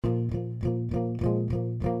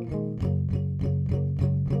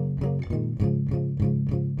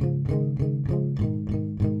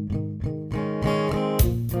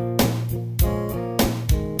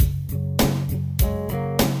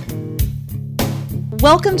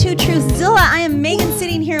Welcome to Truthzilla. I am Megan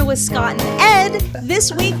sitting here with Scott and Ed.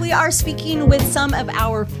 This week we are speaking with some of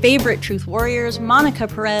our favorite truth warriors, Monica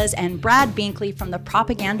Perez and Brad Binkley from the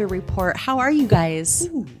Propaganda Report. How are you guys?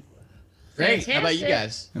 Ooh. Great. How about you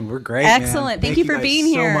guys? And we're great. Excellent. Man. Thank you for being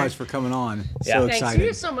here. So much for coming on. Yeah. So Thank excited.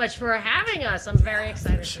 you so much for having us. I'm very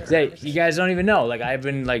excited. Hey, you guys don't even know. Like I've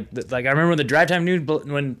been like I remember when the Drive Time News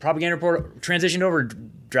when Propaganda Report transitioned over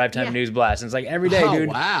Drive Time News Blast. And it's like every day, dude.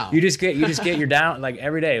 Wow. You just get your down like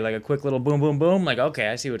every day, like a quick little boom, boom, boom. Like okay,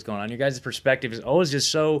 I see what's going on. Your guys' perspective is always just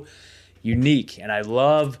so unique, and I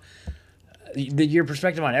love your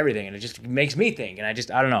perspective on everything, and it just makes me think. And I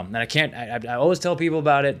don't know. And I always tell people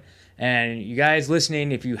about it. And you guys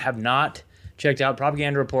listening, if you have not checked out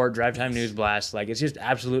Propaganda Report, Drive Time News Blast, like it's just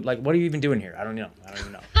absolute. Like, what are you even doing here? I don't even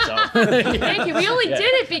know. So Thank you. We only did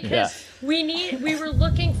it because we were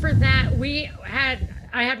looking for that.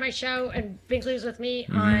 I had my show and Binkley was with me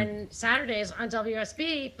on Saturdays on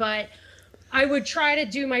WSB, but I would try to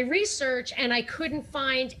do my research and I couldn't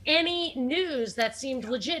find any news that seemed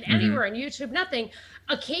legit anywhere on YouTube, nothing.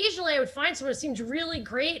 Occasionally I would find someone who seemed really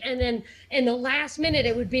great, and then in the last minute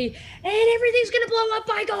it would be, and everything's gonna blow up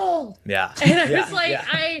by gold. Yeah. And I was like,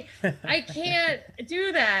 I can't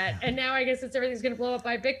do that. And now I guess everything's gonna blow up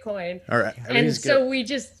by Bitcoin. All right. And so we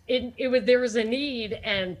just there was a need,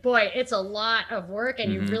 and boy, it's a lot of work,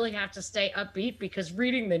 and you really have to stay upbeat because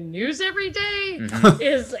reading the news every day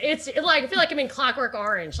it's like I feel like I'm in Clockwork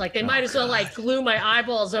Orange. Like they might as well like glue my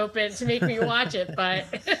eyeballs open to make me watch it, but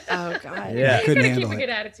Oh God. Yeah. you Couldn't gotta handle keep a it. good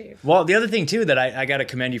attitude. Well, the other thing too that I got to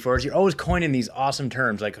commend you for is you're always coining these awesome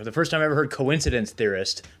terms. Like the first time I ever heard coincidence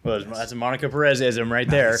theorist was that's a Monica Perezism right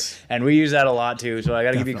there, and we use that a lot too. So I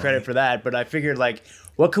got to give you credit for that. But I figured like,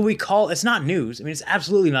 what could we call? It's not news. I mean, it's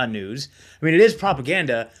absolutely not news. I mean, it is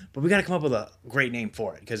propaganda, but we got to come up with a great name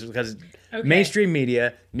for it because mainstream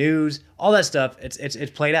media, news, all that stuff,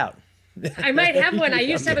 it's played out. I might have one. I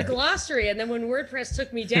used to have a glossary, and then when WordPress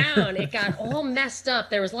took me down, it got all messed up.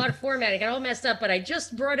 There was a lot of formatting. It got all messed up, but I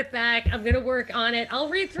just brought it back. I'm going to work on it. I'll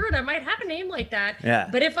read through it. I might have a name like that. Yeah.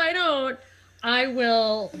 But if I don't, I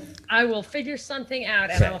will figure something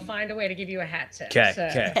out, and I will find a way to give you a hat tip. Okay. So.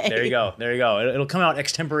 Okay. There you go. It'll come out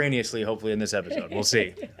extemporaneously, hopefully, in this episode. We'll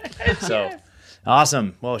see. So,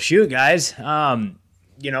 awesome. Well, shoot, guys.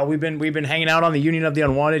 We've been hanging out on the Union of the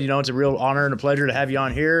Unwanted. It's a real honor and a pleasure to have you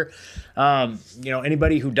on here.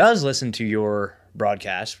 Anybody who does listen to your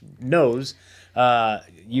broadcast knows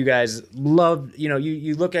you guys love,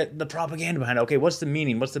 you look at the propaganda behind it. Okay, what's the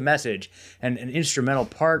meaning? What's the message? And an instrumental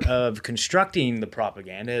part of constructing the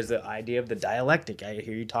propaganda is the idea of the dialectic. I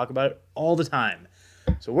hear you talk about it all the time.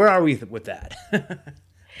 So where are we with that?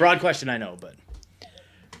 Broad question, I know, but...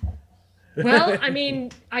 Well, I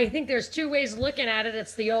mean, I think there's two ways of looking at it.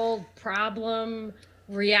 It's the old problem,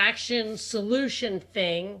 reaction, solution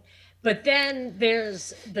thing. But then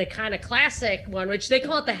there's the kind of classic one, which they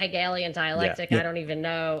call it the Hegelian dialectic. Yeah. I don't even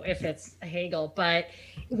know if it's Hegel, but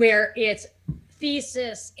where it's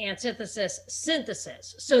thesis, antithesis,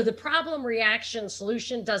 synthesis. So the problem, reaction,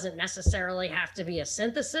 solution doesn't necessarily have to be a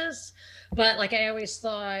synthesis. But like I always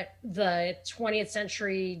thought, the 20th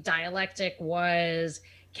century dialectic was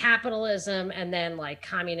capitalism and then like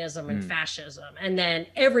communism and fascism, and then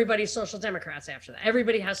everybody's social democrats after that.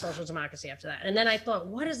 Everybody has social democracy after that. And then I thought,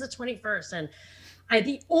 what is the 21st? And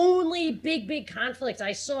the only big conflict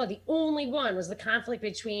I saw, the only one, was the conflict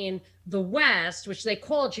between the West, which they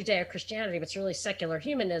call Judeo-Christianity, but it's really secular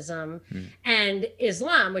humanism, and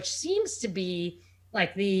Islam, which seems to be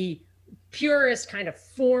like the purest kind of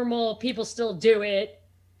formal, people still do it,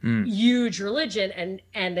 huge religion,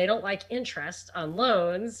 and they don't like interest on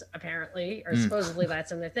loans, apparently, or supposedly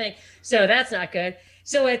that's in their thing. So that's not good.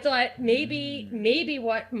 So I thought maybe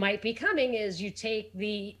what might be coming is you take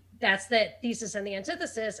that's that thesis and the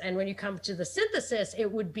antithesis, and when you come to the synthesis,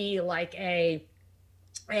 it would be like a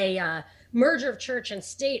merger of church and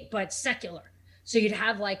state, but secular. So you'd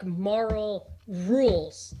have like moral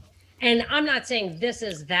rules. And I'm not saying this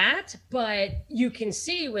is that, but you can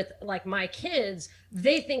see with like my kids,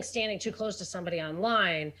 they think standing too close to somebody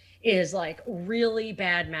online is like really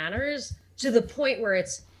bad manners, to the point where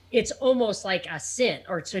it's almost like a sin,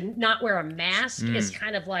 or to not wear a mask is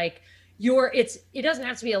kind of like it doesn't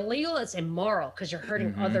have to be illegal, it's immoral because you're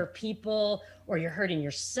hurting other people or you're hurting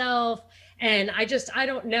yourself. And I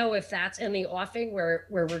don't know if that's in the offing where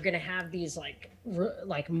we're going to have these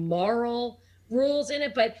like moral rules in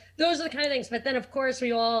it, but those are the kind of things. But then of course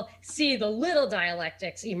we all see the little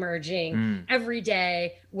dialectics emerging every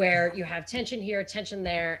day, where you have tension here, tension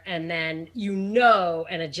there, and then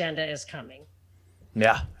an agenda is coming.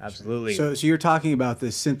 Yeah, absolutely. So you're talking about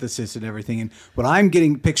the synthesis and everything, and what I'm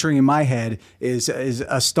picturing in my head is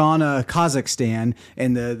Astana, Kazakhstan,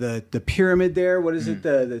 and the pyramid there. What is it?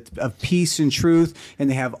 The of peace and truth, and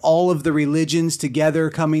they have all of the religions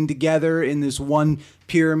coming together in this one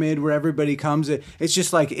pyramid where everybody comes. It's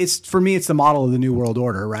just like, for me, it's the model of the New World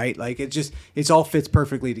Order, right? Like it's all fits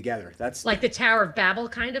perfectly together. That's like the Tower of Babel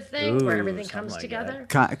kind of thing, where everything comes like together.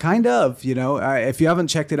 Kind of, if you haven't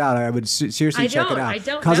checked it out, I would seriously check it out. I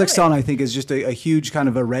don't Kazakhstan, know it. I think, is just a huge kind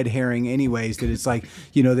of a red herring, anyways. That it's like,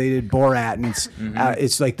 they did Borat, and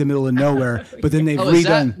it's like the middle of nowhere. But then they've redone. Is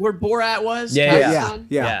that where Borat was?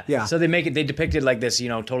 Yeah. So they depicted like this,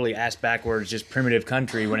 totally ass backwards, just primitive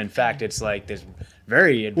country, when in fact it's like this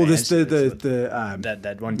very advanced. Well,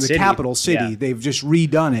 that one the city. capital city, Yeah. they've just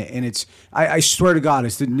redone it, and it's. I swear to God,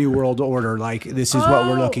 it's the New World Order. Like, this is what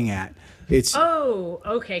we're looking at. It's. Oh,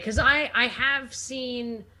 okay. Because I have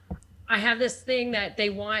seen. I have this thing that they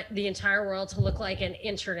want the entire world to look like an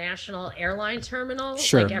international airline terminal.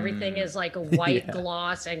 Sure. Like everything is like a white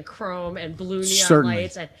gloss and chrome and blue neon Certainly.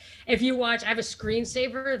 lights. And if you watch, I have a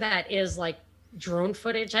screensaver that is like drone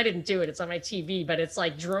footage. I didn't do it. It's on my TV, but it's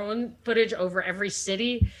like drone footage over every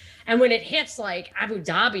city. And when it hits like Abu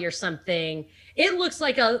Dhabi or something, it looks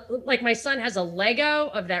like my son has a Lego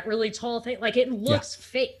of that really tall thing. Like it looks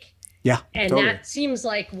fake. Yeah, And totally. that seems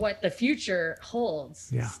like what the future holds.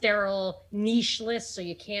 Yeah. Sterile, nicheless, so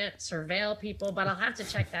you can't surveil people. But I'll have to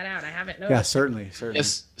check that out. I haven't noticed. Yeah, certainly.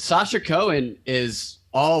 Yes, Sacha Cohen is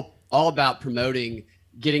all about promoting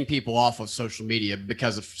getting people off of social media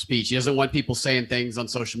because of speech. He doesn't want people saying things on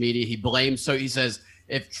social media. He blames. So he says,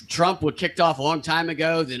 if Trump would kicked off a long time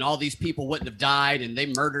ago, then all these people wouldn't have died and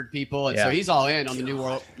they murdered people. And so he's all in on the New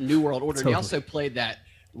World Order. Totally. He also played that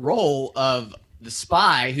role of the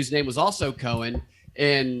spy, whose name was also Cohen,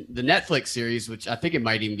 in the Netflix series, which I think it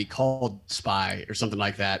might even be called Spy or something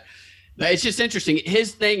like that. But it's just interesting.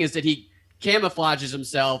 His thing is that he camouflages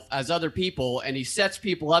himself as other people, and he sets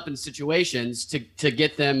people up in situations to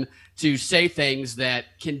get them to say things that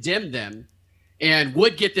condemn them and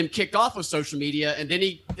would get them kicked off of social media. And then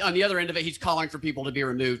on the other end of it, he's calling for people to be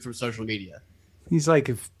removed from social media. He's like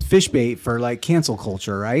a fish bait for like cancel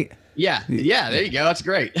culture, right? Yeah. There you go. That's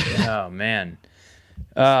great. Oh man.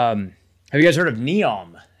 Have you guys heard of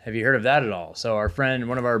NEOM? Have you heard of that at all? So our friend,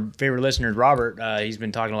 one of our favorite listeners, Robert, he's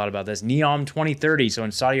been talking a lot about this. NEOM 2030. So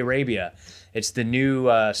in Saudi Arabia, it's the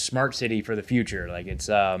new smart city for the future. Like it's,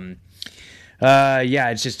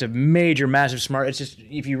 it's just a major, massive smart. It's just,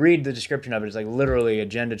 if you read the description of it, it's like literally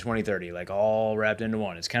Agenda 2030, like all wrapped into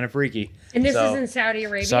one. It's kind of freaky. And this is in Saudi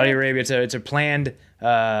Arabia? Saudi Arabia. It's a planned,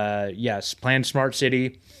 planned smart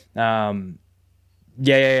city.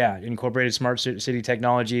 Incorporated smart city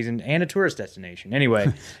technologies and a tourist destination.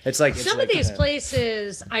 Anyway, it's like some of these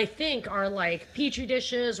places I think are like petri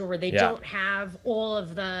dishes, or where they don't have all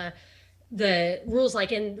of the rules.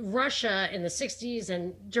 Like in Russia in the 60s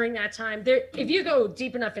and during that time, there, if you go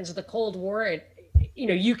deep enough into the Cold War,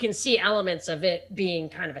 you can see elements of it being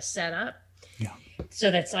kind of a setup. So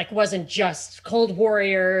that's like, wasn't just Cold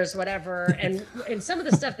Warriors, whatever. And some of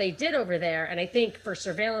the stuff they did over there, and I think for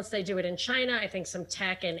surveillance, they do it in China. I think some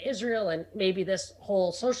tech in Israel, and maybe this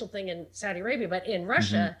whole social thing in Saudi Arabia. But in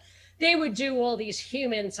Russia, they would do all these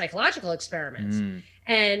human psychological experiments.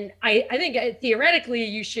 And I think theoretically,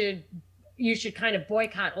 you should kind of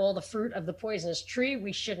boycott all the fruit of the poisonous tree.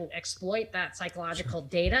 We shouldn't exploit that psychological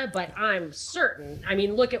data, but I'm certain. I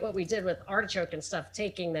mean, look at what we did with Artichoke and stuff,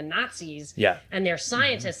 taking the Nazis and their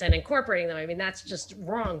scientists and incorporating them. I mean, that's just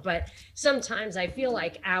wrong. But sometimes I feel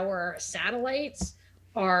like our satellites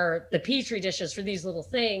are the petri dishes for these little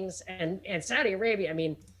things. And Saudi Arabia, I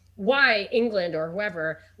mean, why England or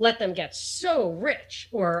whoever let them get so rich?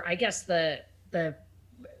 Or I guess the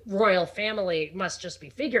royal family must just be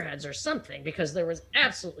figureheads or something, because there was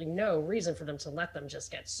absolutely no reason for them to let them just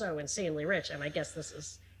get so insanely rich. And I guess this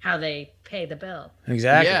is how they pay the bill.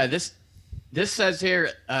 Exactly. Yeah, this says here,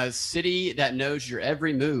 a city that knows your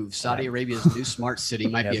every move. Saudi Arabia's new smart city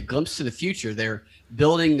might be a glimpse to the future. They're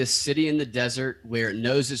building this city in the desert where it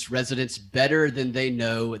knows its residents better than they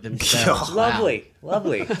know themselves. Lovely.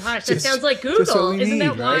 Gosh, that sounds like Google. Isn't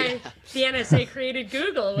that right? why the NSA created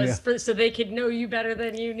Google? So they could know you better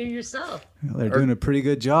than you knew yourself. Well, they're doing a pretty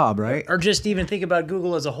good job, right? Or just even think about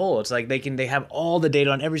Google as a whole. It's like they have all the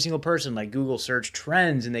data on every single person. Like Google search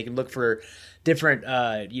trends, and they can look for different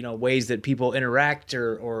ways that people interact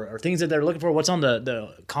or things that they're looking for. What's on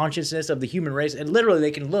the consciousness of the human race, and literally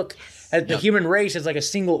they can look at the human race as like a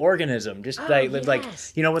single organism. Just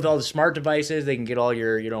with all the smart devices, they can get all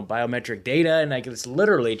your biometric data, and like it's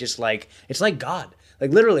literally just like it's like God.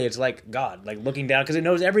 Like literally, it's like God, like looking down because it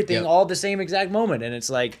knows everything all at the same exact moment, and it's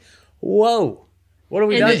like, whoa. What have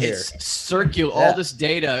we done here? It's circular, all this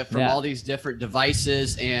data from all these different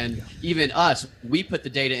devices, and even us, we put the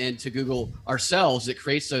data into Google ourselves that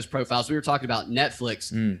creates those profiles. We were talking about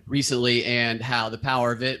Netflix recently and how the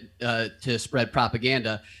power of it to spread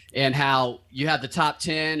propaganda, and how you have the top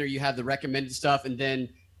 10 or you have the recommended stuff, and then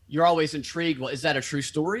you're always intrigued. Well, is that a true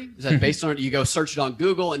story? Is that based on it? You go search it on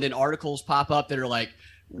Google, and then articles pop up that are like,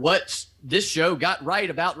 what this show got right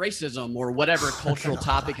about racism or whatever cultural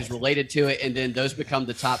topic is related to it, and then those become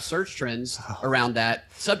the top search trends around that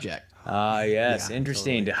subject. Yes,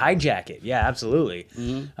 interesting. To hijack it. Yeah, absolutely.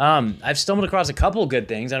 I've stumbled across a couple good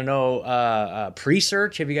things. I don't know,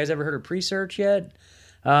 Presearch. Have you guys ever heard of Presearch yet?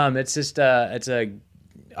 It's just it's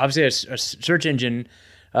obviously a search engine.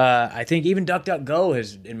 I think even DuckDuckGo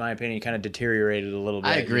has, in my opinion, kind of deteriorated a little bit.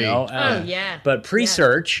 I agree. You know? But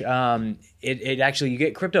Presearch, it actually, you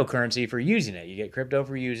get cryptocurrency for using it. You get crypto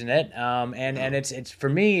for using it, and it's for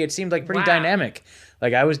me, it seemed like pretty dynamic.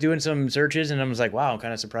 Like I was doing some searches, and I was like, wow, I'm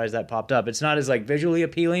kind of surprised that popped up. It's not as like visually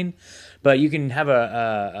appealing, but you can have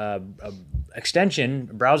a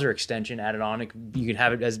browser extension added on. You can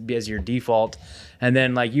have it as your default, and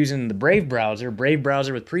then like using the Brave browser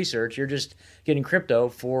with Presearch, you're just getting crypto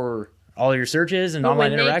for all your searches and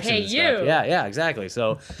online interactions and stuff. Yeah, exactly.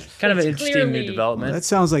 So kind of an interesting new development. Well, that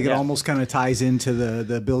sounds like it almost kind of ties into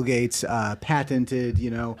the Bill Gates patented,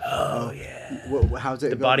 how's it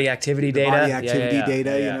the body activity data? Body activity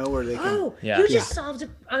data, where they can... You just solved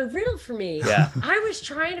a riddle for me. Yeah. I was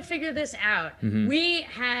trying to figure this out. We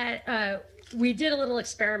had... we did a little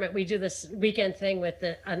experiment. We do this weekend thing with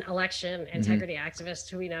an election integrity activist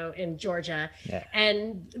who we know in Georgia. Yeah.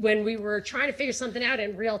 And when we were trying to figure something out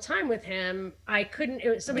in real time with him,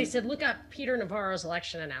 somebody said, look up Peter Navarro's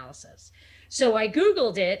election analysis. So I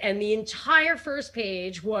Googled it, and the entire first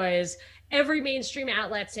page was every mainstream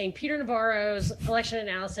outlet saying Peter Navarro's election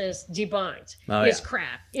analysis debunked, is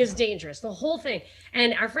crap, is dangerous, the whole thing.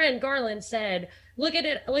 And our friend Garland said, look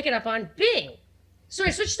it up on Bing. So I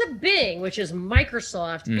switched to Bing, which is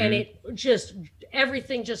Microsoft, and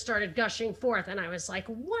everything just started gushing forth. And I was like,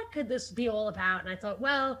 what could this be all about? And I thought,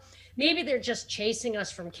 well, maybe they're just chasing us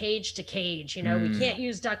from cage to cage. We can't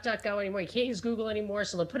use DuckDuckGo anymore. You can't use Google anymore.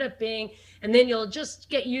 So they'll put up Bing, and then you'll just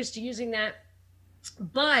get used to using that.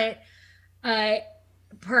 But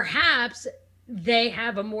perhaps they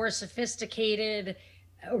have a more sophisticated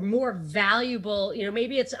or more valuable,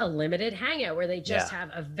 maybe it's a limited hangout where they just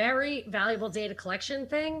have a very valuable data collection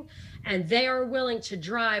thing, and they are willing to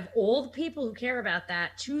drive all the people who care about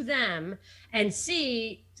that to them and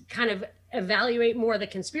kind of evaluate more the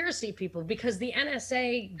conspiracy people, because the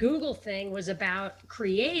NSA Google thing was about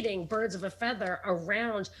creating birds of a feather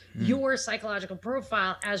around your psychological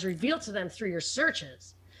profile as revealed to them through your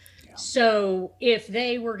searches. Yeah. So if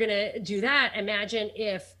they were going to do that, imagine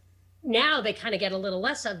if now they kind of get a little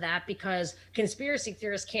less of that because conspiracy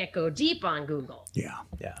theorists can't go deep on Google. Yeah.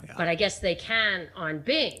 But I guess they can on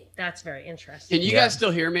Bing. That's very interesting. Can you guys still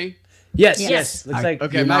hear me? Yes. Looks like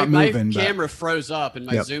okay. My camera froze up and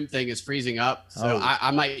my Zoom thing is freezing up, so I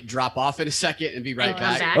might drop off in a second and be right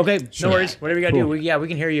back. Okay, no worries. Whatever you gotta do. We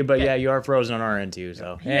can hear you, but you are frozen on our end too.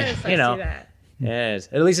 So Yes,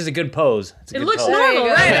 at least it's a good pose. It looks normal,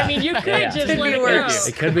 right? I mean, you could just let it go.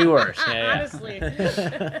 It could be worse. Honestly.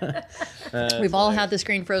 We've all had the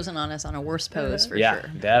screen frozen on us on a worse pose for sure. Yeah,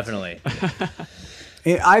 definitely.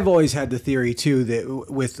 I've always had the theory too that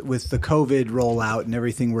with the COVID rollout and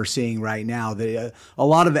everything we're seeing right now, that a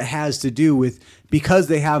lot of it has to do with because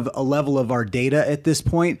they have a level of our data at this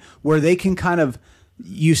point where they can kind of,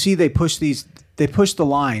 they push the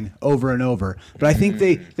line over and over. But I think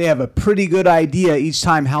they have a pretty good idea each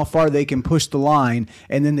time how far they can push the line,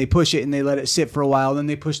 and then they push it and they let it sit for a while, then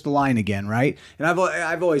they push the line again, right? And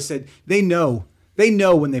I've always said they know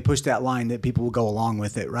when they push that line that people will go along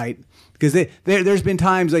with it, right? Because there's been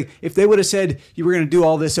times like if they would have said you were going to do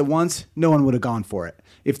all this at once, no one would have gone for it.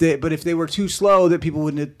 But if they were too slow, that people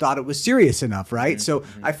wouldn't have thought it was serious enough, right? So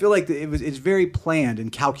I feel like it's very planned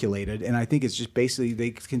and calculated, and I think it's just basically they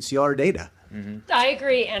can see our data. I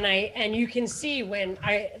agree, and you can see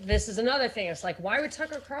this is another thing. It's like, why would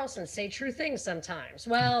Tucker Carlson say true things sometimes?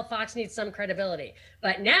 Well, Fox needs some credibility,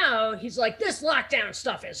 but now he's like, this lockdown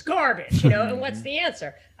stuff is garbage, and what's the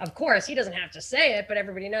answer? of course, he doesn't have to say it, but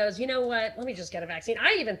everybody knows, you know what, let me just get a vaccine.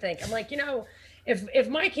 I even think, I'm like, if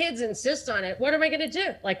my kids insist on it, what am I going to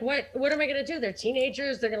do? Like, what am I going to do? They're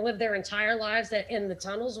teenagers. They're going to live their entire lives in the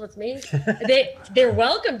tunnels with me. They're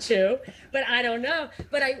welcome to, but I don't know.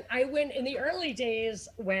 But I went in the early days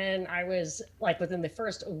when I was like within the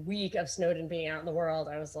first week of Snowden being out in the world,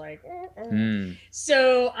 I was like,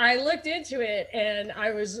 So I looked into it and I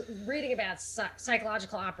was reading about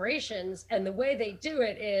psychological operations, and the way they do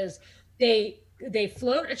it is they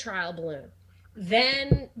float a trial balloon.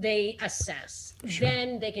 Then they assess. Sure.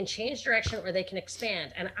 Then they can change direction or they can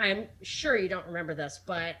expand. And I'm sure you don't remember this,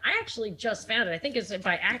 but I actually just found it. I think it's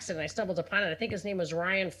by accident. I stumbled upon it. I think his name was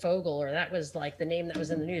Ryan Fogel, or that was like the name that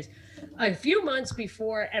was in the news. A few months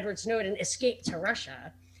before Edward Snowden escaped to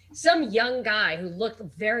Russia, some young guy who looked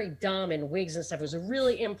very dumb in wigs and stuff, it was a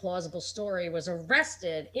really implausible story, was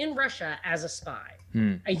arrested in Russia as a spy,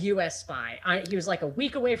 a U.S. spy. He was like a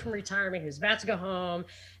week away from retirement. He was about to go home,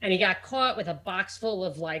 and he got caught with a box full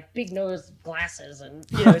of like big nose glasses and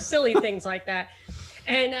silly things like that.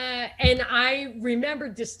 And I remember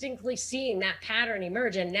distinctly seeing that pattern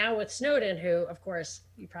emerge. And now with Snowden, who, of course,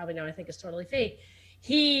 you probably know I think is totally fake,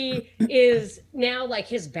 he is now like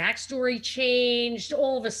his backstory changed.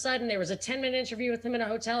 All of a sudden, there was a 10-minute interview with him in a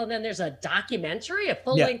hotel, and then there's a documentary, a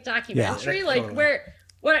full-length documentary. Yeah, like totally.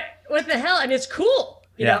 what the hell? And it's cool.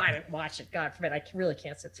 You know, I didn't watch it. God forbid. I really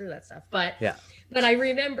can't sit through that stuff. But I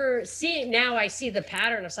remember seeing. Now I see the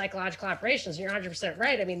pattern of psychological operations. You're 100%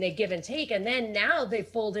 right. I mean, they give and take, and then now they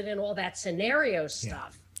folded in all that scenario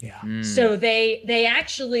stuff. Yeah. So they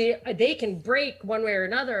actually can break one way or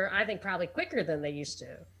another, I think probably quicker than they used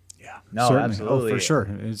to. Yeah, no, certainly. absolutely. Oh, for sure.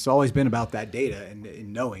 It's always been about that data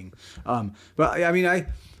and knowing. But I mean,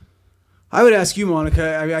 I would ask you,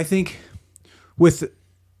 Monica. I mean, I think with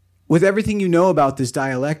everything you know about this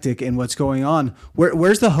dialectic and what's going on,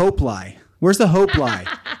 where's the hope lie? Where's the hope lie?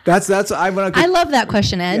 That's I love that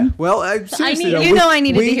question, Ed. Yeah. Well, seriously, I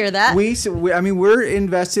needed to hear that. I mean, we're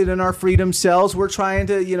invested in our freedom cells. We're trying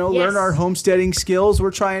to, learn our homesteading skills. We're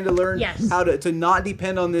trying to learn how to not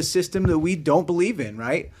depend on this system that we don't believe in,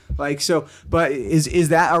 right? Like so. But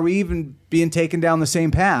are we even being taken down the same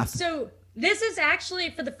path? So this is actually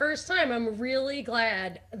for the first time. I'm really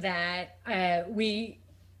glad that we're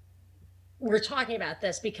talking about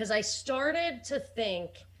this, because I started to think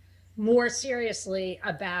more seriously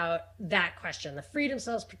about that question, the freedom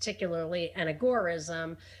cells particularly, and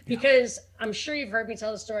agorism, because I'm sure you've heard me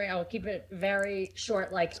tell the story. I will keep it very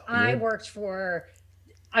short. Like I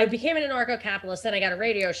became an anarcho-capitalist, then I got a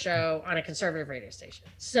radio show on a conservative radio station.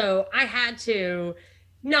 So I had to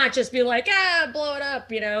not just be like, blow it up,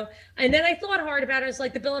 And then I thought hard about it. It's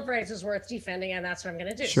like the Bill of Rights is worth defending, and that's what I'm going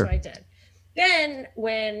to do. Sure. So I did. Then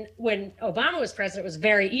when Obama was president, it was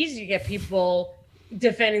very easy to get people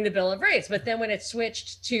defending the Bill of Rights. But then when it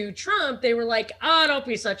switched to Trump, they were like, oh, don't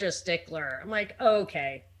be such a stickler. I'm like,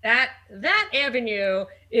 okay, that avenue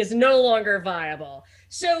is no longer viable.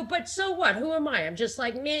 So what? Who am I? I'm just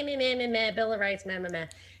like, meh, Bill of Rights, meh.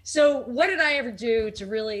 So what did I ever do to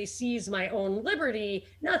really seize my own liberty?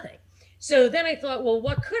 Nothing. So then I thought, well,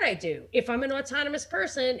 what could I do? If I'm an autonomous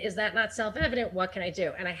person, is that not self-evident? What can I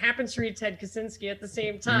do? And I happened to read Ted Kaczynski at the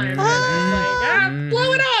same time. And I was like,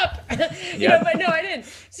 blow it up. But no, I didn't.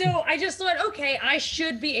 So I just thought, okay, I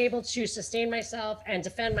should be able to sustain myself and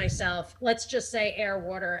defend myself. Let's just say air,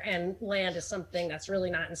 water, and land is something that's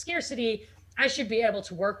really not in scarcity. I should be able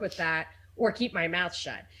to work with that or keep my mouth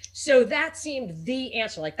shut. So that seemed the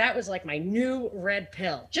answer. Like that was like my new red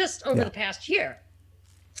pill just over the past year.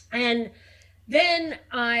 And then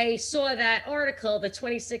I saw that article, the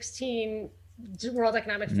 2016 World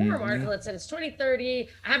Economic Forum article that said it's 2030.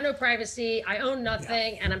 I have no privacy. I own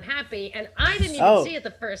nothing, and I'm happy. And I didn't even see it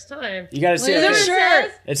the first time. You got to see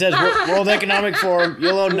it. It says World Economic Forum.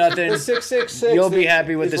 You'll own nothing. The 666. You'll be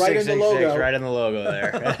happy with the right 666 right in the logo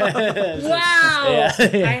there. Wow. I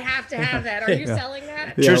have to have that. Are you selling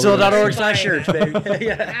that? Truthsoul.org/shirts,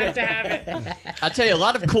 baby. I have to have it. I tell you, a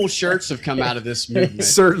lot of cool shirts have come out of this movement.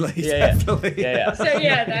 Certainly. Definitely. Yeah. So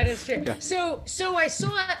that is true. So I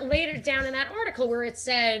saw it later down in that article where it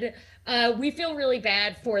said, we feel really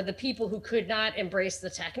bad for the people who could not embrace the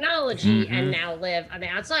technology and now live on the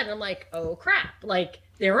outside. And I'm like, oh crap, like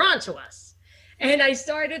they're on to us. And I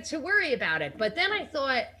started to worry about it. But then I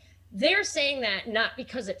thought, they're saying that not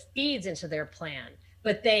because it feeds into their plan,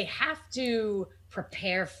 but they have to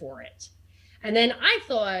prepare for it. And then I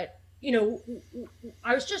thought,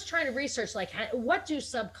 I was just trying to research, like, what do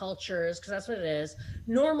subcultures, because that's what it is,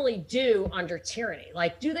 normally do under tyranny?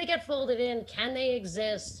 Like, do they get folded in? Can they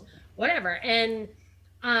exist? Whatever. And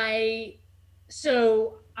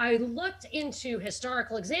so I looked into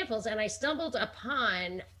historical examples and I stumbled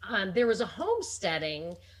upon there was a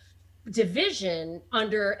homesteading division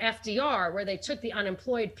under FDR where they took the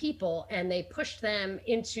unemployed people and they pushed them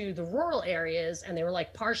into the rural areas, and they were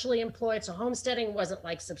like partially employed. So homesteading wasn't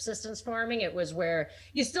like subsistence farming. It was where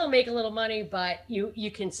you still make a little money, but you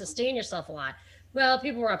can sustain yourself a lot. Well,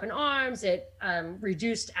 people were up in arms. It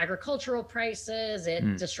reduced agricultural prices.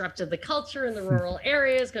 It disrupted the culture in the rural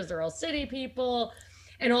areas because they're all city people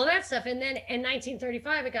and all that stuff. And then in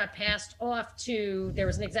 1935, it got passed off to, there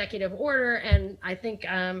was an executive order, and I think,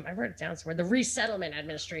 I wrote it down somewhere, the Resettlement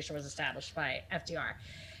Administration was established by FDR.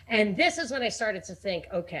 And this is when I started to think,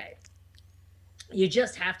 okay, you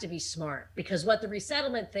just have to be smart, because what the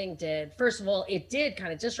resettlement thing did, first of all, it did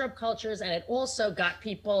kind of disrupt cultures, and it also got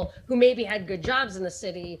people who maybe had good jobs in the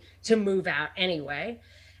city to move out anyway.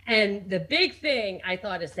 And the big thing I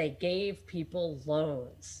thought is they gave people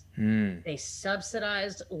loans. They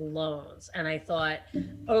subsidized loans. And I thought,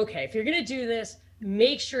 okay, if you're going to do this,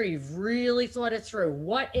 make sure you've really thought it through.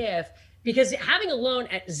 What if, because having a loan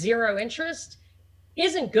at 0 interest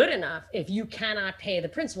isn't good enough if you cannot pay the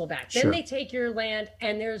principal back. Then they take your land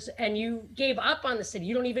and you gave up on the city.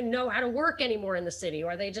 You don't even know how to work anymore in the city,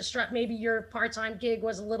 or they just maybe your part-time gig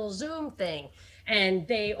was a little Zoom thing and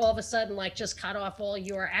they all of a sudden like just cut off all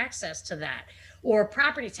your access to that. Or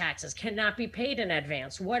property taxes cannot be paid in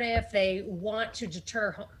advance. What if they want to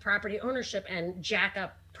deter property ownership and jack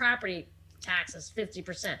up property taxes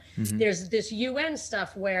 50%? There's this UN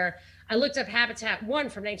stuff where I looked up Habitat 1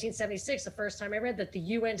 from 1976, the first time I read that the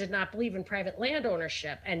UN did not believe in private land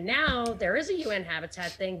ownership. And now there is a UN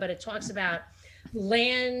Habitat thing, but it talks about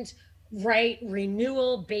land right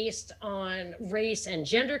renewal based on race and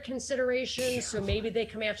gender considerations. So maybe they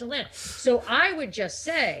come after land. So I would just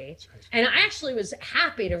say, and I actually was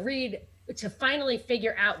happy to read to finally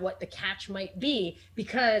figure out what the catch might be,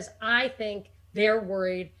 because I think they're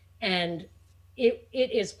worried, and it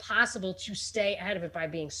is possible to stay ahead of it by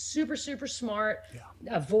being super, super smart,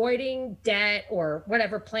 avoiding debt or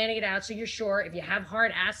whatever, planning it out so you're sure if you have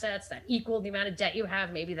hard assets that equal the amount of debt you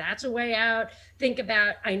have, maybe that's a way out. Think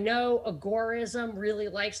about, I know agorism really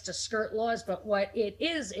likes to skirt laws, but what it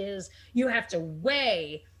is you have to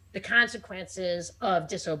weigh the consequences of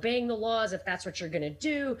disobeying the laws if that's what you're going to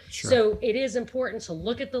do. So it is important to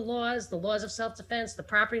look at the laws of self-defense, the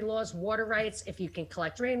property laws, water rights, if you can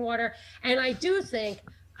collect rainwater. And I do think,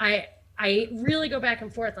 I really go back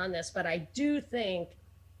and forth on this, but I do think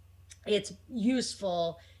it's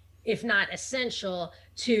useful, if not essential,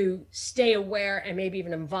 to stay aware and maybe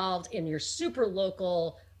even involved in your super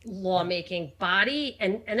local lawmaking body.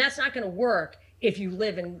 And that's not going to work if you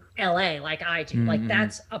live in LA like I do. Like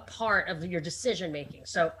that's a part of your decision making.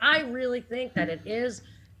 So I really think that it is,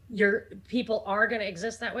 your people are going to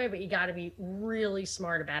exist that way, but you got to be really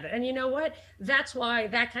smart about it. And you know what? That's why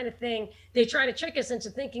that kind of thing, they try to trick us into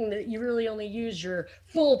thinking that you really only use your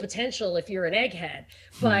full potential if you're an egghead.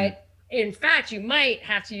 But in fact, you might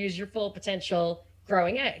have to use your full potential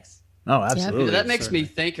growing eggs. Oh, absolutely. Yeah, that makes me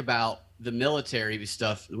think about the military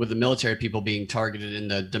stuff, with the military people being targeted in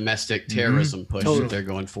the domestic terrorism push that they're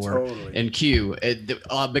going for in Q,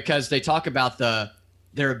 because they talk about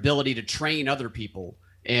their ability to train other people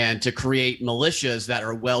and to create militias that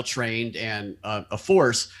are well trained and a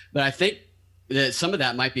force. But I think that some of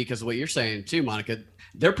that might be because of what you're saying too, Monica.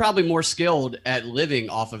 They're probably more skilled at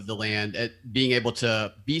living off of the land, at being able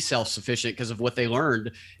to be self-sufficient because of what they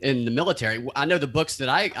learned in the military. I know the books that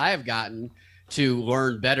I have gotten to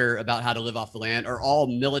learn better about how to live off the land are all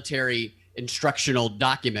military instructional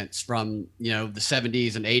documents from, the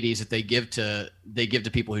 70s and 80s that they give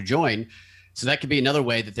to people who join. So that could be another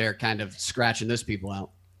way that they're kind of scratching those people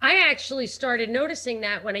out. I actually started noticing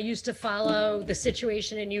that when I used to follow the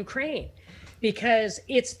situation in Ukraine, because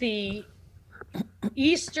it's the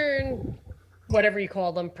eastern, whatever you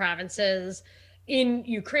call them, provinces in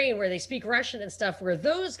Ukraine where they speak Russian and stuff, where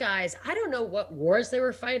those guys, I don't know what wars they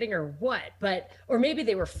were fighting or what, or maybe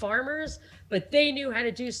they were farmers, but they knew how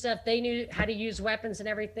to do stuff. They knew how to use weapons and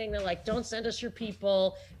everything. They're like, don't send us your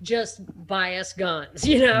people, just buy us guns,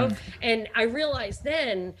 And I realized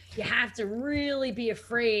then you have to really be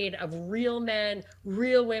afraid of real men,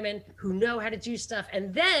 real women who know how to do stuff.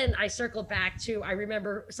 And then I circled back to, I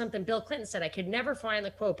remember something Bill Clinton said. I could never find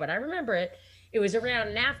the quote, but I remember it. It was around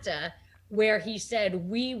NAFTA, where he said,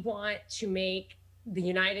 we want to make the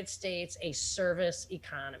United States a service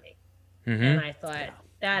economy. And I thought,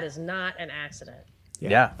 that is not an accident.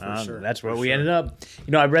 Yeah, sure. That's where we ended up.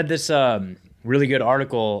 I read this really good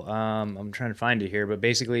article. I'm trying to find it here, but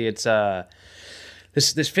basically it's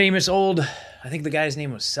this famous old, I think the guy's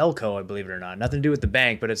name was Selco, I believe it or not. Nothing to do with the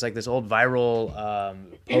bank, but it's like this old viral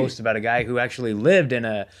post about a guy who actually lived in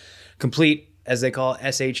a complete, as they call it,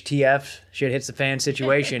 SHTF, shit hits the fan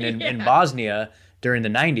situation in Bosnia during the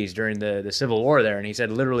 90s, during the civil war there. And he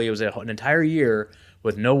said literally it was an entire year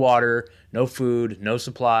with no water, no food, no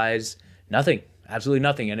supplies, nothing, absolutely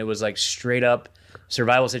nothing. And it was like straight up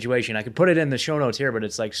survival situation. I could put it in the show notes here, but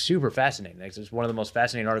it's like super fascinating. It's one of the most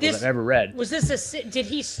fascinating articles I've ever read. Was this did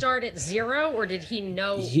he start at zero, or did he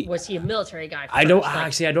know, was he a military guy first? I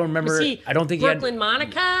don't remember. I don't think Brooklyn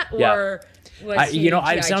Monica, or was he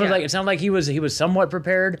it sounded like he was somewhat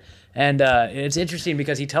prepared. And it's interesting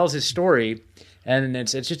because he tells his story, and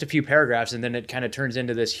it's just a few paragraphs, and then it kind of turns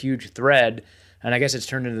into this huge thread. And I guess it's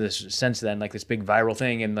turned into this since then, like this big viral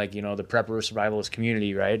thing in like, the prepper survivalist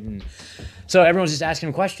community, right? And so everyone's just asking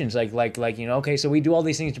him questions like, okay, so we do all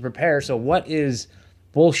these things to prepare. So what is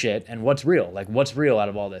bullshit and what's real? Like, what's real out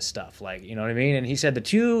of all this stuff? Like, you know what I mean? And he said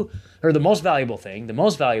the most valuable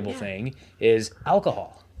thing is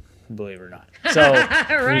alcohol. Believe it or not. So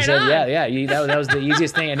right, he said, that was the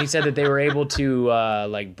easiest thing. And he said that they were able to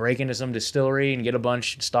like break into some distillery and get a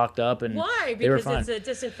bunch stocked up. And why? They were Because fine. it's a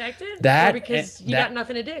disinfectant? That or because you got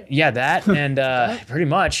nothing to do? Yeah, that and pretty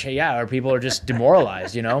much, or people are just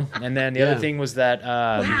demoralized, And then the other thing was that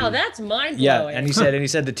Wow, that's mind blowing. yeah, and he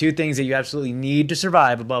said the two things that you absolutely need to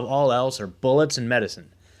survive above all else are bullets and medicine.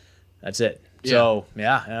 That's it. So and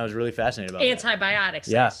I was really fascinated about antibiotics.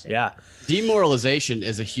 Yeah. Demoralization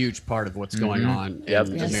is a huge part of what's going on in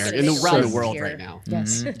America and around the world right now.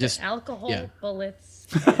 Yes. Just alcohol, bullets.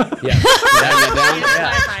 Just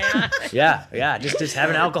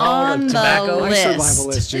having alcohol, On tobacco. the My list. survival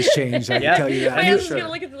list just changed. I can tell you that. I was going to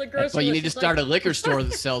look at the grocery Well, you list. need to start a liquor store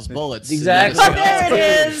that sells bullets. Exactly. There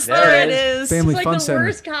it is. There it is. Family It's fun like the center.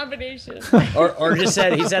 worst combination. Or he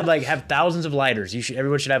said like have thousands of lighters.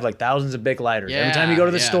 Everyone should have like thousands of big lighters. Every time you go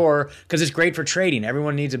to the store, because it's great for trading.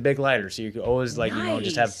 Everyone needs a big lighter, so you can always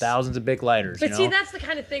just have thousands of big lighters. But see, that's the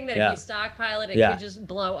kind of thing that if you stockpile it, it could just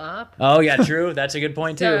blow up. Oh yeah, true. That's a good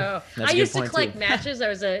point too. So That's I a used good to point, collect too. matches. I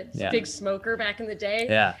was a big smoker back in the day.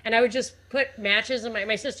 Yeah. And I would just put matches, and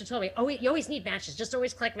my sister told me, you always need matches. Just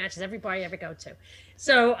always collect matches every bar you ever go to.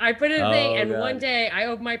 So I put in a thing, and one day I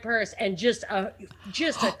opened my purse, and just a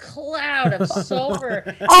cloud of sulfur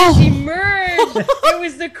just emerged. It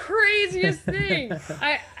was the craziest thing.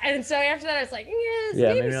 And so after that, I was like,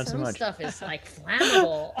 maybe not so some much. stuff is like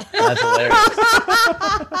flammable. That's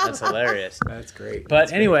hilarious. That's hilarious. That's great.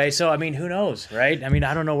 But anyway, so I mean, who knows, right? I mean,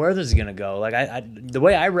 I don't know where this is gonna go. Like, the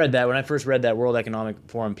way I read that when I first read that World Economic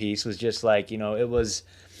Forum piece was just like, it was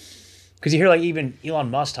because you hear like even Elon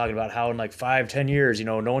Musk talking about how in like 5-10 years,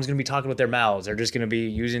 no one's gonna be talking with their mouths. They're just gonna be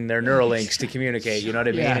using their Neuralinks to communicate. You know what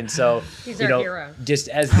I mean? Yeah. And so, He's our hero. just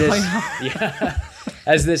as this,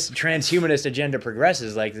 as this transhumanist agenda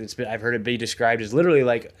progresses, like I've heard it be described as literally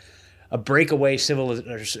like a breakaway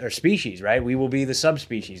or species, right? We will be the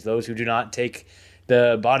subspecies, those who do not take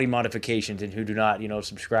the body modifications and who do not,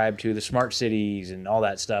 subscribe to the smart cities and all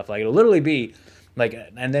that stuff. Like it'll literally be like,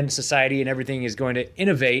 and then society and everything is going to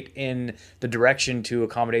innovate in the direction to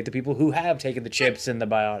accommodate the people who have taken the chips and the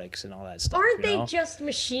biotics and all that stuff. Aren't they just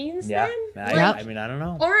machines then? I mean, I don't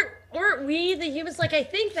know. Aren't we the humans? Like I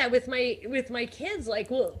think that with my kids, like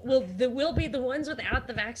we'll be the ones without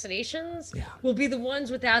the vaccinations. Yeah. We'll be the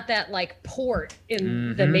ones without that like port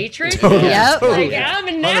in the Matrix. Totally. Yep. Like I'm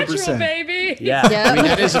a natural 100%. baby. Yeah. I mean,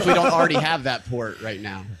 that is if we don't already have that port right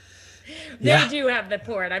now. They do have the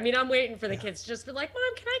port. I mean, I'm waiting for the kids to just be like, Mom,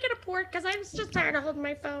 can I get a port? Because I'm just tired of holding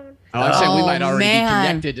my phone. Oh, I'm saying we might already man. be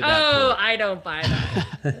connected to that port. I don't buy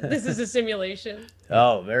that. This is a simulation.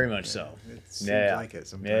 Oh, very much so. It seems like it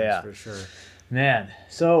sometimes, for sure.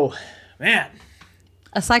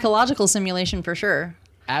 A psychological simulation for sure.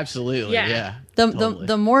 Absolutely, Yeah. yeah.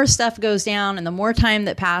 The more stuff goes down and the more time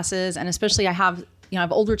that passes, and especially I have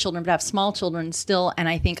older children, but I have small children still, and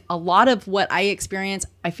I think a lot of what I experience,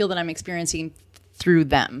 I feel that I'm experiencing through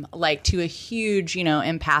them, like to a huge,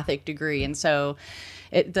 empathic degree, and so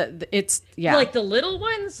it's Like the little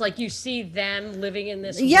ones, like you see them living in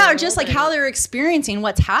this or world just like and- how they're experiencing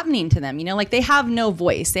what's happening to them. Like they have no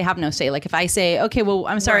voice, they have no say. Like if I say, okay, well,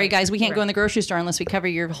 I'm sorry, Right, guys, we can't go right. in the grocery store unless we cover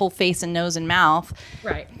your whole face and nose and mouth.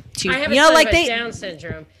 Right. To- I have a you know, son like with they- Down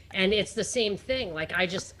syndrome, and it's the same thing. Like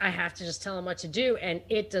I have to just tell him what to do, and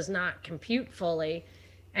it does not compute fully.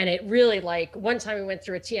 And it really, like one time we went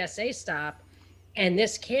through a TSA stop, and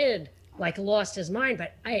this kid like lost his mind,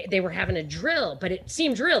 but they were having a drill, but it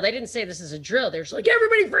seemed real. They didn't say this is a drill. They're just like,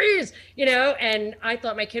 everybody freeze, and I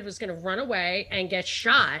thought my kid was going to run away and get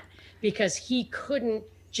shot because he couldn't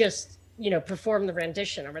just, perform the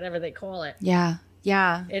rendition or whatever they call it. Yeah.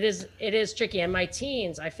 Yeah. It is tricky. And my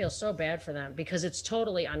teens, I feel so bad for them because it's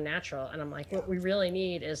totally unnatural. And I'm like, what we really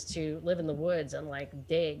need is to live in the woods and like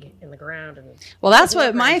dig in the ground. And well, that's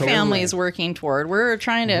what my family is working toward. We're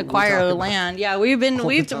trying to acquire land. Yeah,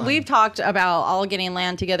 we've talked about all getting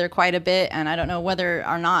land together quite a bit, and I don't know whether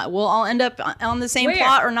or not we'll all end up on the same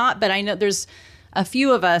plot or not, but I know there's a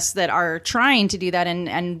few of us that are trying to do that,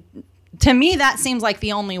 and to me that seems like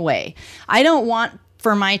the only way. I don't want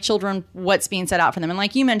for my children what's being set out for them. And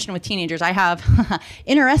like you mentioned with teenagers, I have,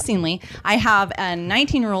 interestingly, I have a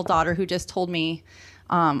 19-year-old daughter who just told me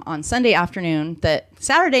on Sunday afternoon that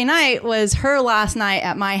Saturday night was her last night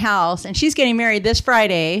at my house, and she's getting married this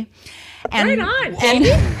Friday. And, right on. And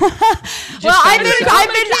well, I'm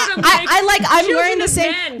wearing the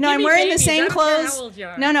same. No, I'm wearing the same clothes.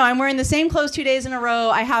 No, I'm wearing the same clothes 2 days in a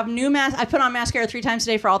row. I have new I put on mascara 3 times a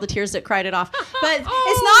day for all the tears that cried it off. But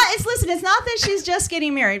it's not that she's just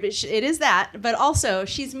getting married, but it is that. But also,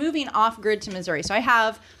 she's moving off grid to Missouri. So I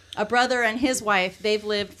have a brother and his wife. They've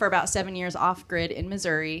lived for about 7 years off grid in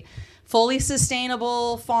Missouri. Fully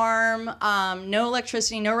sustainable farm, no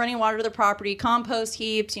electricity, no running water to the property, compost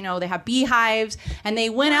heaps, they have beehives. And they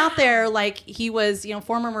went out there like he was,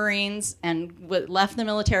 former Marines and left the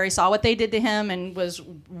military, saw what they did to him and was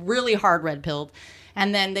really hard red pilled.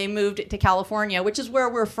 And then they moved to California, which is where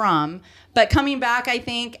we're from. But coming back, I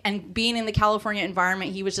think, and being in the California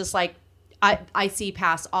environment, he was just like, I see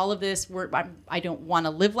past all of this. I don't want to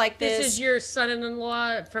live like this. This is your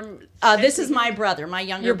son-in-law from... this is my brother, my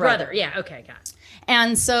younger your brother. Yeah, okay, got it.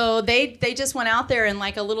 And so they just went out there in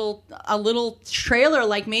like a little trailer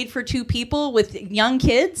like made for 2 people with young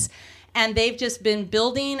kids. And they've just been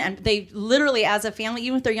building, and they literally, as a family,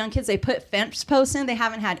 even with their young kids, they put fence posts in. They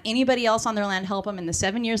haven't had anybody else on their land help them in the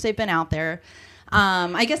 7 years they've been out there.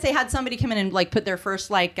 I guess they had somebody come in and like put their first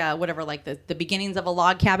the beginnings of a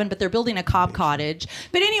log cabin, but they're building a cob cottage.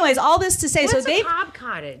 But anyways, all this to say, what's a cob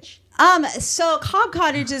cottage? So cob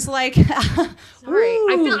cottage is like, sorry,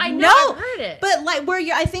 I know I've heard it, but like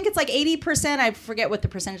I think it's like 80%. I forget what the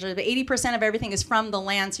percentage is, but 80% of everything is from the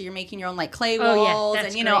land. So you're making your own like clay walls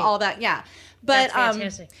and great. All that. Yeah. But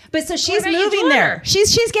but so she's moving there.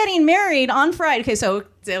 She's getting married on Friday. Okay, so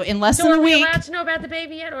in less than a week. Are we allowed to know about the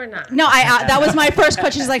baby yet or not? No, that was my first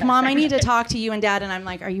question. She's like, Mom, I need to talk to you and Dad. And I'm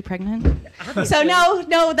like, are you pregnant? Obviously. So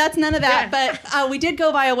no, that's none of that. Yeah. But we did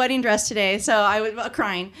go buy a wedding dress today, so I was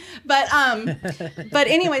crying. But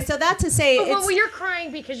anyway, so that to say, well, you're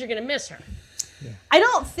crying because you're gonna miss her. Yeah.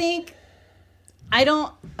 I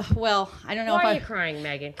don't know. Why are you crying,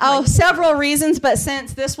 Megan? Several reasons, but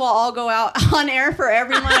since this will all go out on air for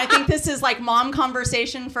everyone, I think this is like mom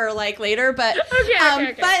conversation for like later. But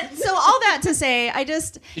okay. But so all that to say, I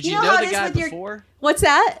just did you know how the guy before? What's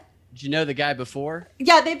that? Did you know the guy before?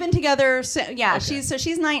 Yeah, they've been together.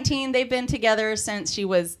 She's 19. They've been together since she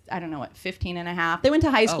was 15 and a half. They went to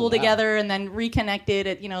high school together and then reconnected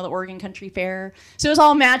at the Oregon Country Fair. So it was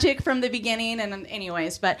all magic from the beginning. And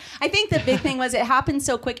anyways, but I think the big thing was it happened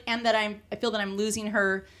so quick, and that I feel that I'm losing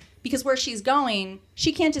her because where she's going,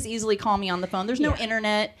 she can't just easily call me on the phone. There's no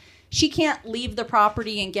internet. She can't leave the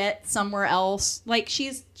property and get somewhere else. Like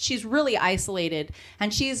she's really isolated,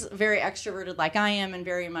 and she's very extroverted like I am, and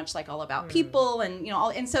very much like all about people and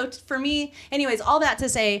and so for me, anyways, all that to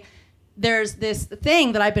say, there's this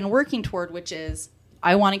thing that I've been working toward, which is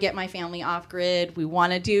I want to get my family off grid. We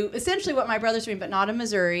want to do essentially what my brother's doing, but not in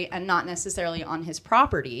Missouri and not necessarily on his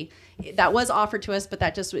property. That was offered to us, but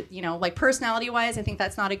that just like personality wise, I think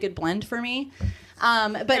that's not a good blend for me.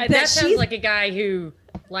 But that sounds like a guy who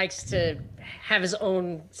likes to have his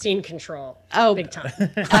own scene control. Big time.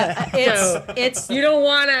 It's you don't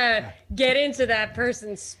want to get into that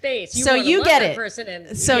person's space. You get it. You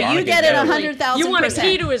get it 100,000%. You want a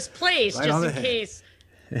key to his place just in case.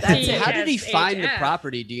 How did he find the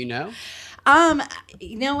property? Do you know?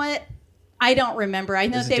 You know what? I don't remember. I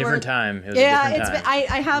know it was a different time.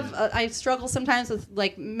 I struggle sometimes with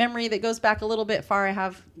like memory that goes back a little bit far. I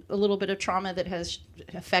have a little bit of trauma that has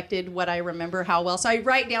affected what I remember how well. So I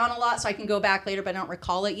write down a lot so I can go back later, but I don't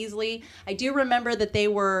recall it easily. I do remember that they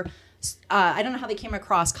were, I don't know how they came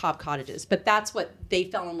across cob cottages, but that's what they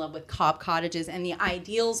fell in love with, cob cottages and the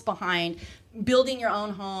ideals behind building your own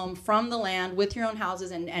home from the land with your own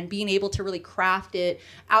houses and being able to really craft it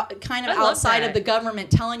outside of the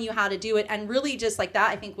government telling you how to do it. And really just like that,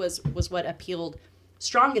 I think was what appealed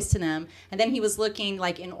strongest to them. And then he was looking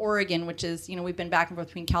like in Oregon, which is, we've been back and forth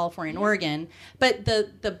between California and Oregon, but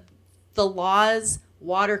the laws,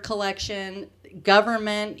 water collection,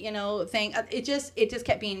 government, thing, it just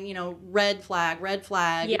kept being, red flag,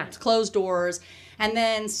 yeah. closed doors. And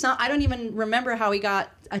then I don't even remember how he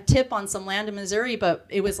got a tip on some land in Missouri, but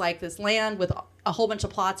it was like this land with a whole bunch of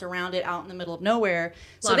plots around it out in the middle of nowhere.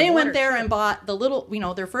 So they went there and bought the little,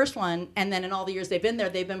 their first one. And then in all the years they've been there,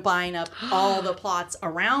 they've been buying up all the plots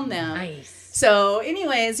around them. Nice. So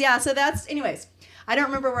anyways, I don't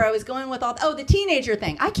remember where I was going with the teenager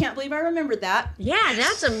thing. I can't believe I remembered that. Yeah,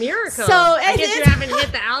 that's a miracle. So I guess you haven't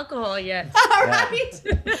hit the alcohol yet. Right.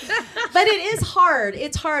 But it is hard.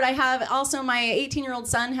 It's hard. I have also my 18-year-old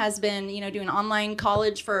son has been, doing online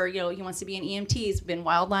college for, he wants to be an EMT. He's been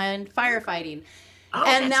wildland firefighting. Oh,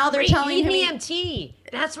 and now they're telling him EMT.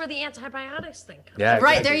 That's where the antibiotics thing comes. Yeah,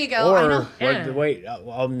 right, there you go. I know. Wait,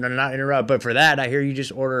 I'll not interrupt, but for that, I hear you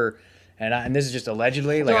just order. And this is just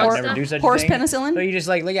allegedly, like, I've never do such a thing. Horse penicillin? So you just,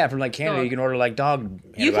 from, Canada, you can order, dog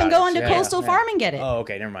You can go into Coastal Farm and get it. Oh,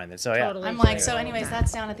 okay, never mind then. So, yeah. Totally. I'm like, so anyways,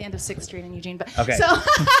 that's down at the end of 6th Street in Eugene. But, okay. So,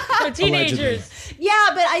 for teenagers. Yeah,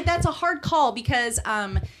 but that's a hard call because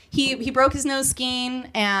he broke his nose skiing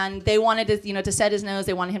and they wanted to, to set his nose.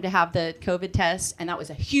 They wanted him to have the COVID test. And that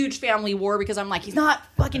was a huge family war because I'm like, he's not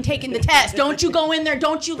fucking taking the test. Don't you go in there.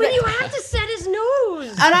 Don't you. But you have to set his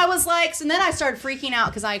nose. And I was like, so then I started freaking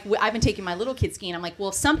out because I've been taking my little kids skiing. I'm like, well,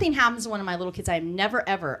 if something happens to one of my little kids, I'm never,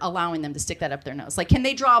 ever allowing them to stick that up their nose. Like, can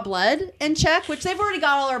they draw blood and check? Which they've already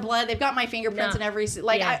got all our blood. They've got my fingerprints and every,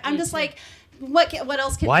 I'm just like, what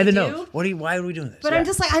else can why we the do? nose? Why are we doing this? But I'm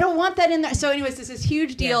just like, I don't want that in there. So anyways, this is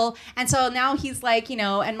huge deal. Yeah. And so now he's like,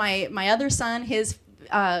 and my other son, his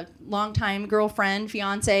longtime girlfriend,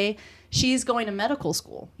 fiance, she's going to medical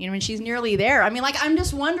school, and she's nearly there. I mean, I'm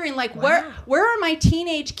just wondering, where are my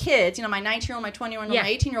teenage kids, my 19-year-old, my 20-year-old, my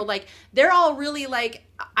 18-year-old, they're all really,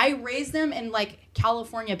 I raised them in,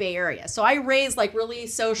 California Bay Area. So I raised, really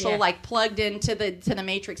social, plugged into the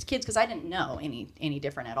Matrix kids because I didn't know any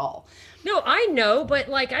different at all. No, I know,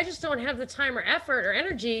 but, I just don't have the time or effort or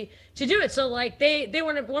energy to do it. So, they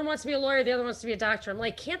want to, one wants to be a lawyer, the other wants to be a doctor. I'm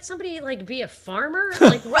like, can't somebody, be a farmer?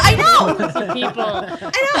 I know! People.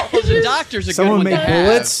 I know! The doctor's a Someone good one make to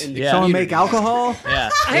bullets. have in the Someone make community. alcohol. Yeah.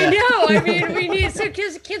 I know. I mean, we need. So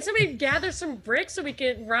can somebody gather some bricks so we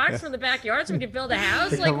can rocks from the backyard so we can build a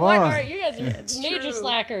house? Come What on. are you guys are major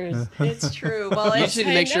slackers? It's true. Well, You it's, just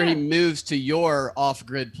need to make sure he moves to your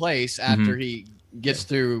off-grid place after he gets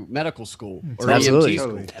through medical school or Absolutely. EMT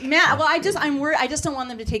school. Totally. Matt, well, I'm worried. I just don't want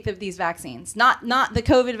them to take these vaccines. Not the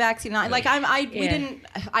COVID vaccine.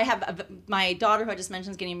 I have my daughter who I just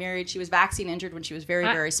mentioned is getting married. She was vaccine injured when she was very,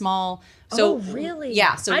 very small. So really?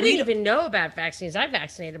 Yeah. So I didn't even know about vaccines. I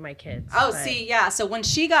vaccinated my kids. Oh, see, yeah. So when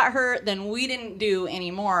she got hurt, then we didn't do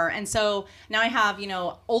anymore. And so now I have,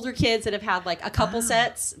 older kids that have had a couple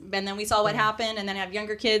sets, and then we saw what happened. And then I have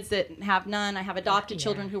younger kids that have none. I have adopted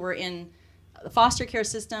children who were in the foster care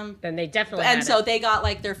system. Then they definitely And had so it. they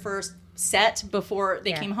got their first set before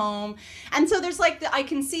they came home. And so there's I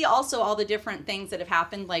can see also all the different things that have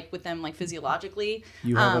happened with them physiologically.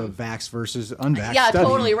 You have a vax versus unvax. Yeah, study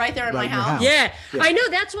totally, right there in my your house. Yeah, I know.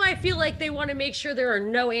 That's why I feel like they want to make sure there are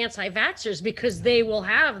no anti-vaxxers because they will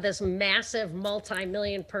have this massive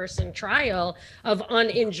multi-million person trial of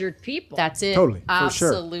uninjured people. That's it. Totally.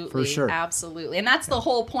 Absolutely. For sure. Absolutely. And that's the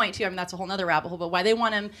whole point too. I mean, that's a whole nother rabbit hole, but why they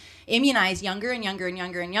want them immunized younger and younger and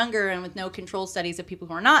younger and younger and with no control studies of people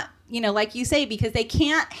who are not, like you say, because they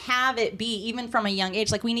can't have it be even from a young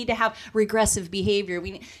age. We need to have regressive behavior.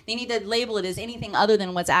 They need to label it as anything other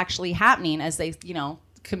than what's actually happening as they,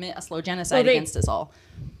 commit a slow genocide against us all.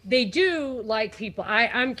 They do like people.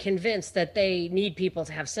 I'm convinced that they need people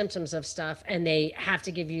to have symptoms of stuff and they have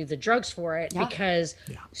to give you the drugs for it because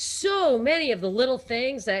so many of the little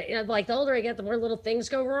things that, the older I get, the more little things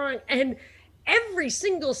go wrong. And every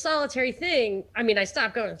single solitary thing, I mean, I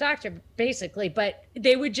stopped going to the doctor basically, but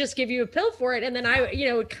they would just give you a pill for it. And then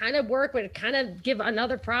it would kind of work, but it kind of give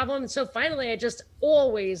another problem. And so finally, I just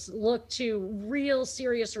always look to real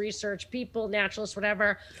serious research, people, naturalists,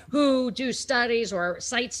 whatever, who do studies or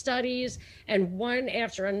cite studies. And one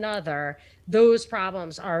after another, those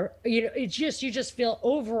problems are, you just feel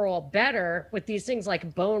overall better with these things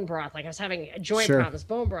like bone broth. I was having joint problems,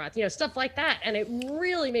 bone broth, stuff like that. And it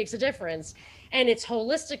really makes a difference. And it's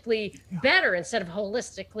holistically better instead of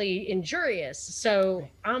holistically injurious. So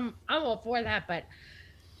I'm all for that, but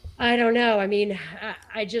I don't know. I mean,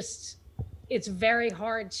 it's very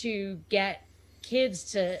hard to get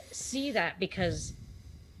kids to see that because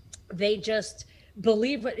they just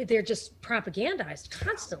believe they're just propagandized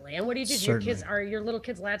constantly. And what do you do? Your little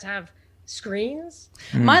kids allowed to have screens.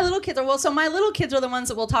 My little kids are the ones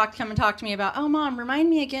that will come and talk to me about, oh, Mom, remind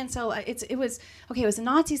me again. So it was the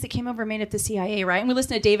Nazis that came over and made up the CIA, right? And we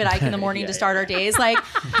listen to David Icke in the morning to start our days. Like,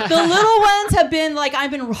 the little ones have been, like, I've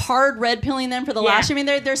been hard red pilling them for the last year. I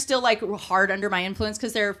mean, they're still, like, hard under my influence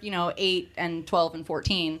because they're, 8 and 12 and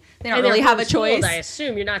 14. They don't really have a choice. I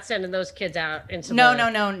assume you're not sending those kids out into No.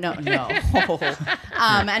 And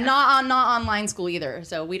not online school either.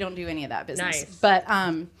 So we don't do any of that business.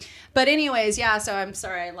 Nice. But anyways, yeah. So I'm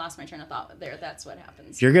sorry, I lost my train of thought there. That's what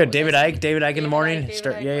happens. You're good. David Icke in the morning. Let's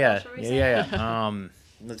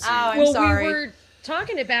see. I'm sorry. We were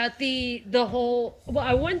talking about the whole.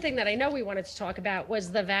 Well, one thing that I know we wanted to talk about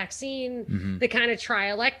was the vaccine, the kind of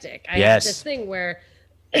trialectic. I have this thing where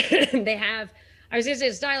they have. I was going to say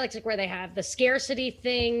it's dialectic where they have the scarcity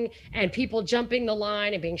thing and people jumping the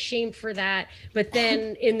line and being shamed for that. But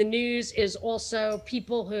then in the news is also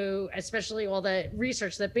people who, especially all the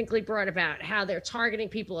research that Binkley brought about, how they're targeting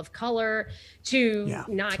people of color to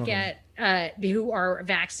get, who are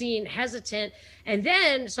vaccine hesitant. And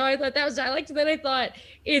then, so I thought that was dialectic. Then I thought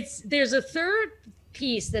there's a third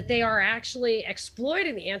piece that they are actually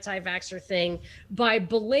exploiting the anti-vaxxer thing by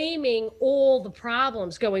blaming all the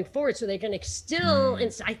problems going forward. So they're going to still,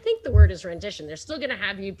 I think the word is rendition. They're still going to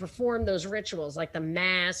have you perform those rituals like the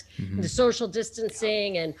mask, and the social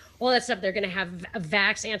distancing, and all that stuff. They're going to have a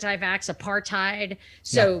anti-vax apartheid.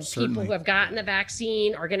 So people who have gotten the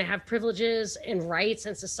vaccine are going to have privileges and rights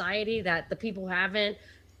in society that the people who haven't.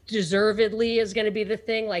 Deservedly is going to be the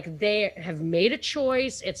thing. Like, they have made a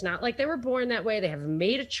choice. It's not like they were born that way. They have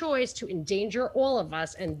made a choice to endanger all of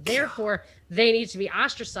us, and therefore they need to be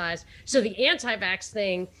ostracized. So the anti-vax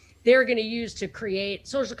thing they're going to use to create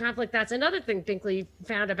social conflict. That's another thing Binkley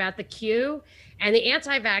found about the Q and the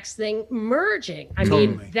anti-vax thing merging. I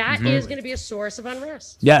mean, that is going to be a source of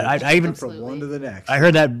unrest. Yeah, I even from one to the next. I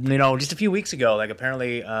heard that just a few weeks ago. Like,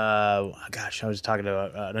 apparently, I was talking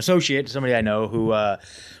to an associate, somebody I know, who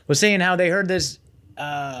was saying how they heard this.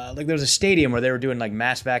 Like, there was a stadium where they were doing like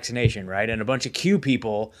mass vaccination, right? And a bunch of Q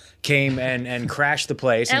people came and crashed the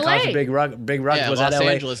place and caused a big ruckus. Yeah, was Los that LA?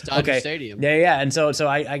 Angeles Dodger Stadium. Yeah. And so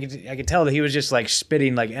I could tell that he was just like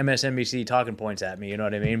spitting like MSNBC talking points at me. You know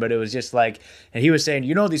what I mean? But it was just like, and he was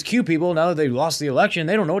saying, these Q people, now that they lost the election,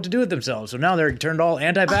 they don't know what to do with themselves. So now they're turned all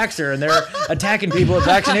anti-vaxxer and they're attacking people at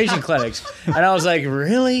vaccination clinics. And I was like,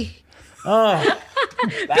 really? Oh.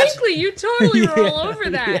 Binkley, you totally were all over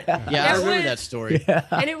that. Yeah, I remember that story. Yeah.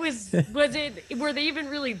 And were they even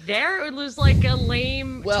really there? It was like a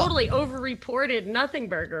lame, totally over-reported nothing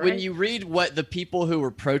burger. Right? When you read what the people who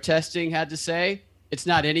were protesting had to say, it's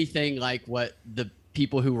not anything like what the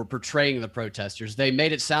people who were portraying the protesters. They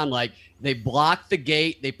made it sound like they blocked the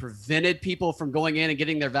gate, they prevented people from going in and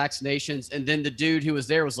getting their vaccinations, and then the dude who was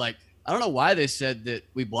there was like, I don't know why they said that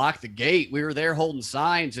we blocked the gate. We were there holding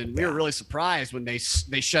signs, and we were really surprised when they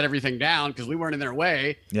shut everything down because we weren't in their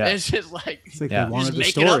way. Yeah. And it's just like, they wanted just the make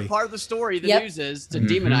story. it up part of the story. The news is to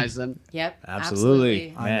demonize them. Yep,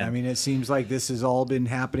 Absolutely. I mean, it seems like this has all been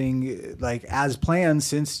happening like as planned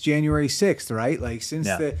since January 6th, right? Like since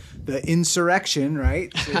the insurrection,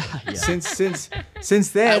 right? Since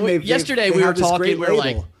then, yesterday we were talking. We were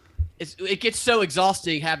like, label. it gets so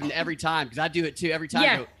exhausting having every time because I do it too every time.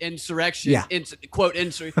 I go, insurrection, quote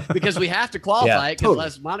because we have to qualify it because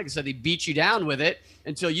as Monica said, they beat you down with it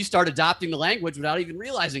until you start adopting the language without even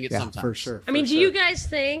realizing it. Sometimes, for sure. I mean, do you guys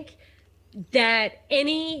think that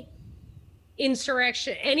any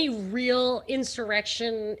insurrection, any real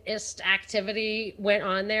insurrectionist activity went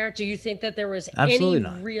on there? Do you think that there was any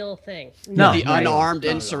real thing? No, the unarmed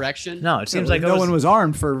insurrection. No, it seems like no one was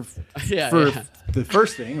armed for the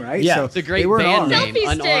first thing, right? Yeah, so it's a great band name,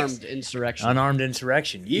 unarmed insurrection. Unarmed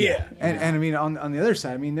insurrection. Yeah. And I mean, on the other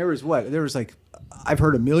side, I mean, there was like, I've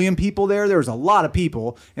heard 1 million people there. There was a lot of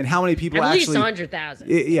people, and how many people at actually? At least 100,000.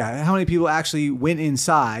 Yeah, how many people actually went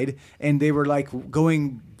inside and they were like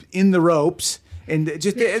going in the ropes and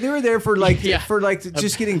just they were there for like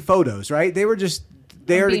just getting photos, right? They were just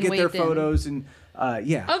there to get their photos and.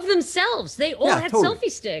 Of themselves. They all had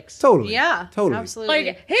selfie sticks. Totally. Yeah. Totally. Absolutely.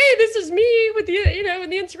 Like, hey, this is me with in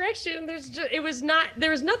the insurrection. There was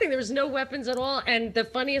nothing. There was no weapons at all. And the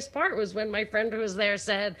funniest part was when my friend who was there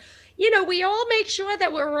said, we all make sure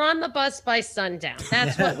that we're on the bus by sundown.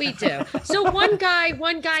 That's what we do. So one guy,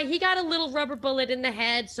 he got a little rubber bullet in the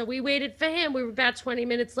head. So we waited for him. We were about 20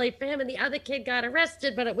 minutes late for him. And the other kid got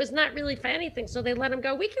arrested, but it was not really for anything. So they let him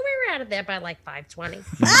go. We were out of there by like 5:20.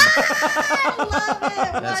 I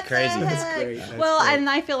love it. That's crazy. That's great. And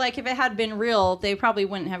I feel like if it had been real, they probably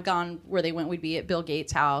wouldn't have gone where they went. We'd be at Bill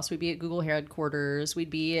Gates' house. We'd be at Google headquarters. We'd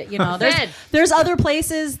be, there's other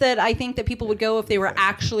places that I think that people would go if they were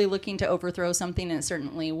actually looking looking to overthrow something, and it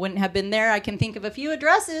certainly wouldn't have been there. I can think of a few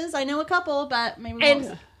addresses. I know a couple, but maybe we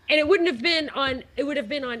won't. And it wouldn't have been on. It would have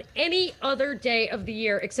been on any other day of the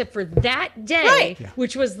year except for that day, Right.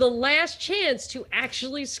 which was the last chance to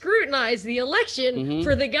actually scrutinize the election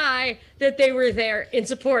for the guy that they were there in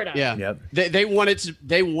support of. Yeah. Yep. They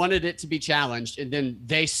wanted it to be challenged, and then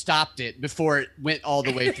they stopped it before it went all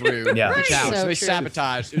the way through Yeah. the Right. challenge. So So they true.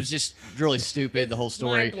 sabotaged. It was just really stupid, the whole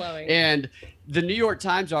story. Mind-blowing. And the New York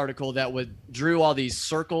Times article that drew all these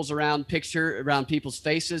circles around people's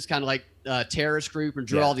faces, kind of like a terrorist group, and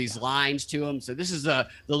drew Yeah. all these lines to them. So this is the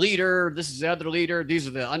leader, this is the other leader, these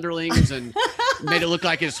are the underlings, and made it look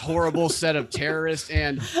like this horrible set of terrorists.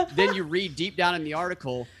 And then you read deep down in the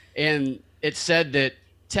article, and it said that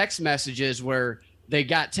text messages they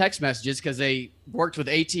got text messages because they worked with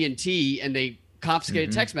AT&T, and they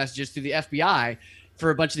confiscated text messages through the FBI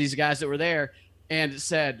for a bunch of these guys that were there. And it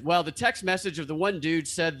said, well, the text message of the one dude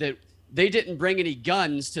said that they didn't bring any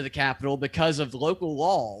guns to the Capitol because of local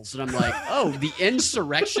laws. And I'm like, oh, the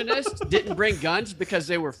insurrectionists didn't bring guns because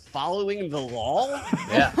they were following the law?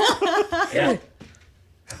 Yeah. Yeah.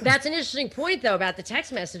 That's an interesting point, though, about the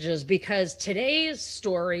text messages, because today's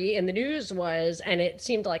story in the news was, and it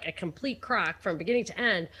seemed like a complete crock from beginning to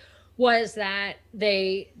end, was that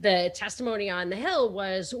the testimony on the Hill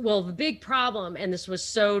was, well, the big problem, and this was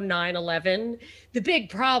so 9/11, the big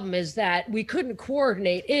problem is that we couldn't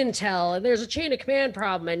coordinate intel, and there's a chain of command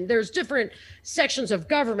problem, and there's different sections of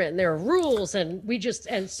government, and there are rules, and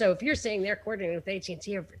so if you're saying they're coordinating with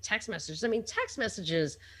AT&T over text messages, I mean, text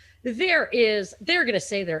messages, they're going to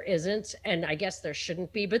say there isn't, and I guess there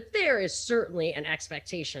shouldn't be, but there is certainly an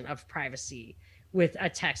expectation of privacy with a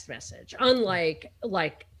text message, unlike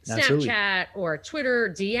Absolutely. Snapchat or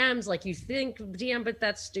Twitter DMs. Like, you think DM, but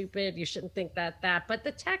that's stupid. You shouldn't think that. But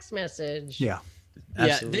the text message. Yeah.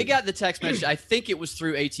 Absolutely. Yeah, they got the text message. I think it was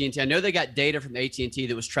through AT&T. I know they got data from AT&T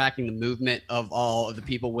that was tracking the movement of all of the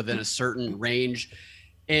people within a certain range.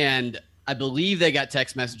 And I believe they got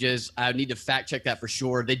text messages. I need to fact check that for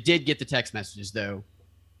sure. They did get the text messages, though.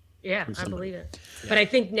 Yeah, I believe it. But I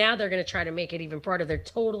think now they're going to try to make it even broader. They're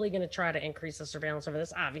totally going to try to increase the surveillance over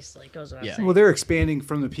this. Obviously, it goes without saying. Well, they're expanding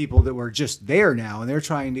from the people that were just there now, and they're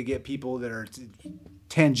trying to get people that are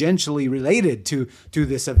tangentially related to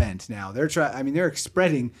this event now. They're they're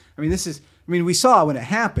spreading. We saw when it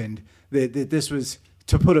happened that this was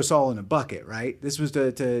to put us all in a bucket, right? This was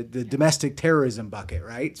the domestic terrorism bucket,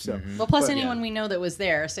 right? So, Well, plus anyone we know that was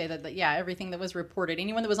there say that everything that was reported,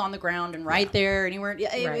 anyone that was on the ground and right there, anywhere,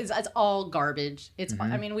 it's all garbage. It's,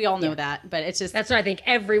 I mean, we all know that, but it's just That's what I think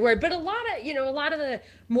everywhere. But a lot of the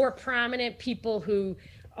more prominent people who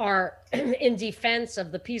are in defense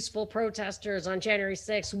of the peaceful protesters on January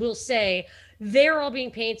 6th will say they're all being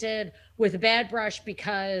painted with a bad brush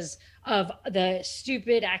because of the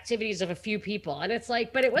stupid activities of a few people. And it's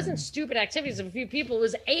like, but it wasn't stupid activities of a few people. It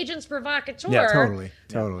was agents provocateur. yeah,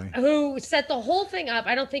 totally. Who set the whole thing up.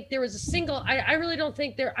 I don't think there was a single, I really don't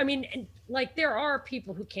think there are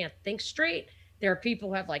people who can't think straight. There are people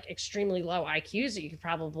who have like extremely low IQs that you could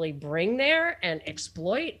probably bring there and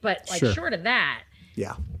exploit. But Sure. short of that,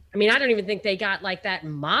 Yeah. I mean, I don't even think they got like that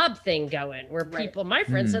mob thing going where people, my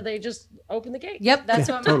friend said they just opened the gate. Yep, that's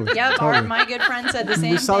what. totally, Yep, my good friend said the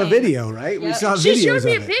same. We saw the thing. video, right? We Yeah. saw She videos showed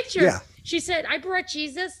me a of it. picture. Yeah. She said, I brought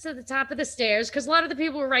Jesus to the top of the stairs because a lot of the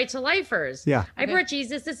people were right to lifers. Yeah. I brought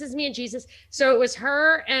Jesus. This is me and Jesus. So it was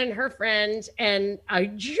her and her friend and a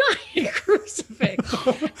giant crucifix.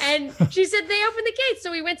 And she said they opened the gates.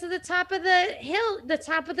 So we went to the top of the hill, the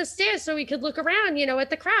top of the stairs, so we could look around, at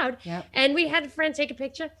the crowd. Yep. And we had a friend take a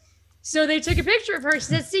picture. So they took a picture of her. She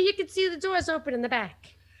said, see, you can see the doors open in the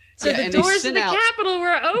back. So Yeah, the and they doors of sent the out- Capitol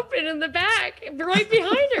were open in the back, right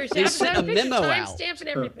behind her. She They sent a memo out. timestamp and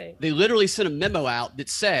everything. They literally sent a memo out that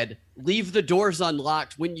said, leave the doors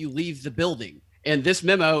unlocked when you leave the building. And this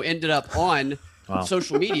memo ended up on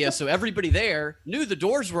social media. So everybody there knew the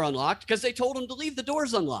doors were unlocked because they told them to leave the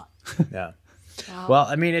doors unlocked. Yeah. Well,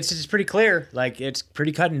 I mean, it's pretty clear. Like, it's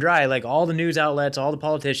pretty cut and dry. Like, all the news outlets, all the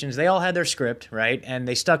politicians, they all had their script, right? And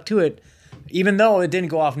they stuck to it, even though it didn't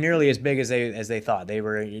go off nearly as big as they thought. They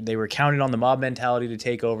were counting on the mob mentality to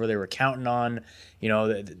take over. They were counting on,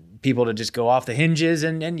 the people to just go off the hinges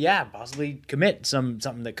and possibly commit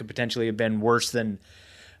something that could potentially have been worse than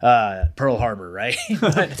Pearl Harbor, right?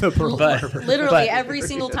 Literally every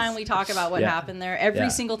single time we talk about what Yeah. happened there, every Yeah.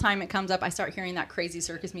 single time it comes up, I start hearing that crazy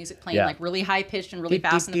circus music playing, Yeah. like really high pitched and really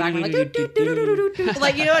fast in the background, like doo-doo-doo-doo-doo-doo.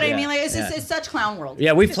 Like, you know what I Yeah. mean? Like it's Yeah. such clown world.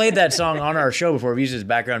 Yeah, we've played that song on our show before. We've used it as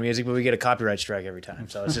background music, but we get a copyright strike every time.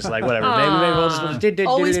 So it's just like, whatever. Maybe we'll just...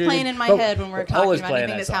 Always playing in my Oh, head when we're talking always about playing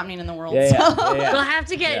anything that that's song. happening in the world. Yeah, So- yeah, yeah. We'll have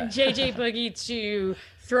to get Yeah. JJ Boogie to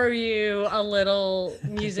throw you a little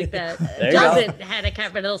music that There you go. doesn't have a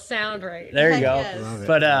capital sound right. There you Heck go. yes. Love it.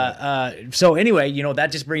 But so anyway,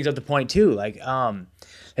 that just brings up the point too. Like,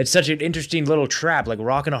 it's such an interesting little trap, like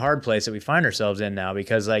rock in a hard place that we find ourselves in now,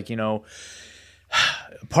 because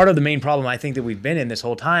part of the main problem I think that we've been in this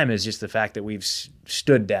whole time is just the fact that we've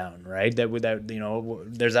stood down, right? There's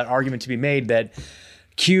that argument to be made that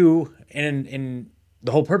Q in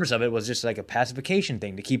the whole purpose of it was just like a pacification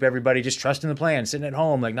thing to keep everybody just trusting the plan, sitting at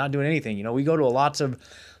home, like not doing anything. We go to lots of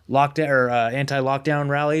lockdown or anti-lockdown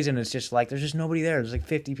rallies, and it's just like there's just nobody there. There's like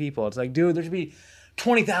 50 people. It's like, dude, there should be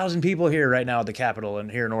 20,000 people here right now at the Capitol and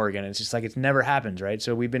here in Oregon. It's just like it never happens, right?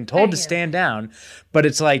 So we've been told to stand down, but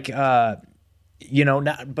it's like. But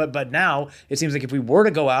now it seems like if we were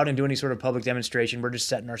to go out and do any sort of public demonstration, we're just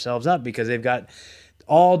setting ourselves up because they've got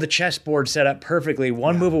all the chessboard set up perfectly,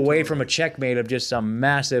 one move away from a checkmate of just some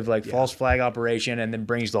massive false flag operation, and then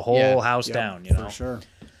brings the whole house down. For sure.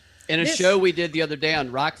 In a show we did the other day on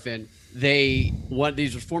Rockfin,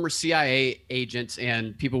 these were former CIA agents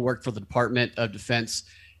and people who worked for the Department of Defense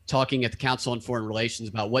talking at the Council on Foreign Relations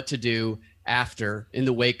about what to do in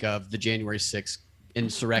the wake of the January 6th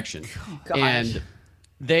insurrection. And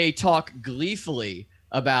they talk gleefully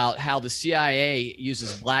about how the CIA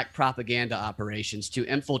uses black propaganda operations to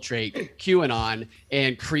infiltrate QAnon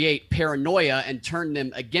and create paranoia and turn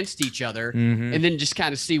them against each other, and then just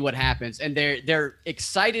kind of see what happens. And they're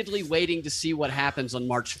excitedly waiting to see what happens on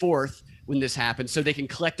March 4th when this happens, so they can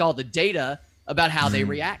collect all the data about how they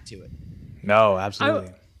react to it. No,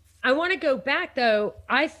 absolutely. I want to go back though.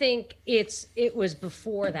 I think it was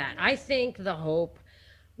before that. I think the hope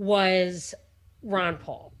was Ron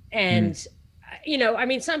Paul. And,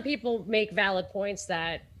 some people make valid points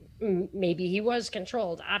that maybe he was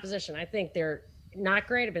controlled. Opposition, I think they're not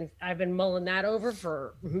great. I've been mulling that over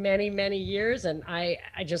for many, many years, and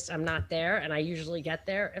I'm not there, and I usually get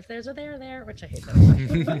there if there's a there, which I hate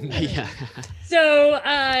that. Yeah. So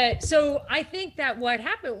I think that what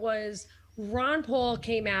happened was Ron Paul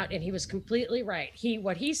came out and he was completely right.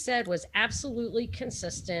 What he said was absolutely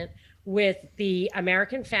consistent with the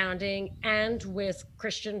American founding and with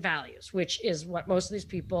Christian values, which is what most of these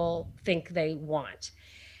people think they want.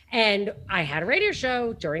 And I had a radio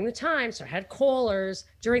show during the time, so I had callers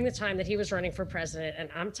during the time that he was running for president. And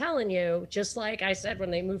I'm telling you, just like I said, when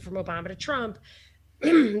they moved from Obama to Trump,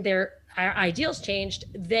 their ideals changed.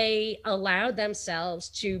 They allowed themselves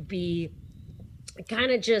to be kind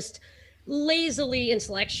of just lazily,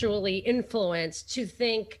 intellectually influenced to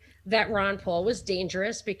think that Ron Paul was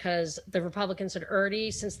dangerous because the Republicans had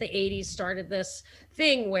already, since the 80s, started this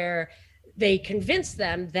thing where they convinced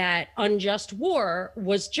them that unjust war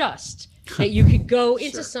was just, that you could go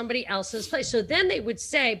into somebody else's place. So then they would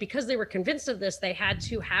say, because they were convinced of this, they had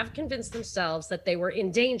to have convinced themselves that they were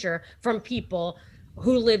in danger from people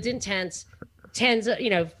who lived in tens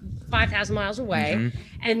of, 5,000 miles away.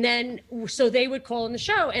 And then, so they would call in the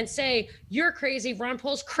show and say, you're crazy, Ron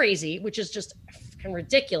Paul's crazy, which is just fucking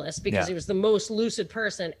ridiculous because he was the most lucid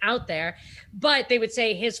person out there. But they would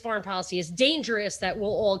say his foreign policy is dangerous, that we'll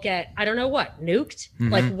all get, I don't know what, nuked?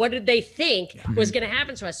 Like, what did they think was going to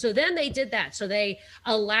happen to us? So then they did that. So they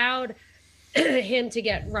allowed him to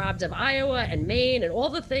get robbed of Iowa and Maine and all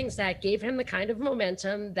the things that gave him the kind of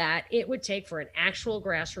momentum that it would take for an actual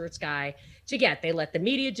grassroots guy to get. They let the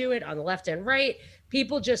media do it on the left and right.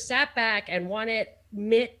 People just sat back and wanted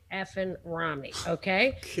Mitt effing Romney.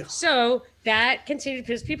 Okay. So that continued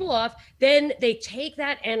to piss people off. Then they take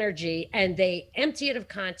that energy and they empty it of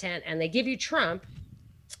content and they give you Trump.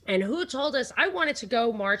 And who told us I wanted to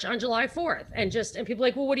go march on July 4th? And people are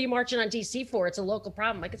like, well, what are you marching on DC for? It's a local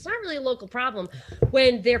problem. Like, it's not really a local problem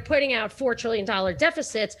when they're putting out $4 trillion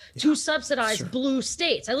deficits to subsidize blue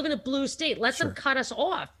states. I live in a blue state. Let them cut us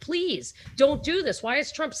off. Please don't do this. Why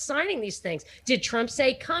is Trump signing these things? Did Trump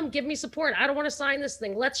say, come give me support? I don't want to sign this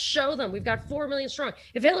thing. Let's show them. We've got 4 million strong.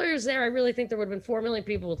 If Hillary was there, I really think there would have been 4 million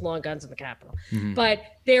people with long guns in the Capitol. But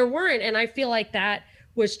there weren't. And I feel like that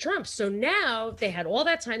was Trump. So now they had all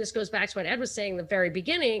that time. This goes back to what Ed was saying in the very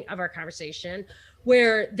beginning of our conversation,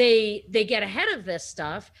 where they get ahead of this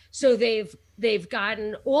stuff. So they've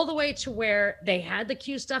gotten all the way to where they had the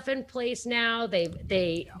Q stuff in place now.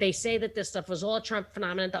 They say that this stuff was all a Trump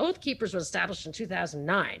phenomenon. The Oath Keepers was established in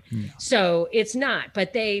 2009. So it's not,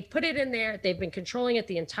 but they put it in there. They've been controlling it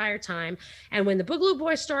the entire time. And when the Boogaloo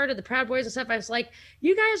Boys started, the Proud Boys and stuff, I was like,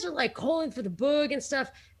 you guys are like calling for the boog and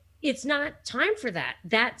stuff. It's not time for that.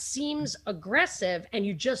 That seems aggressive, and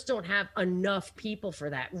you just don't have enough people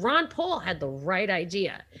for that. Ron Paul had the right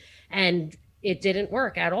idea, and it didn't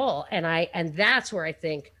work at all. And that's where I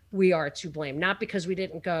think we are to blame, not because we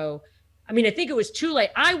didn't go I mean, I think it was too late.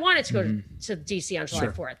 I wanted to go to DC on July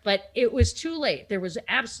 4th, but it was too late. There was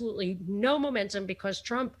absolutely no momentum because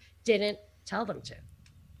Trump didn't tell them to.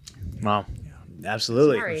 Wow.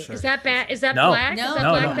 Absolutely. Sorry. Is that bad? Is that No. black? No. Is that No,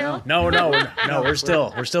 black pill? no, we're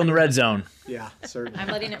still in the red zone. Yeah, certainly. I'm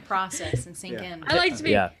letting it process and sink in. I like to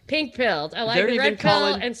be pink pilled. I like They're the even red pill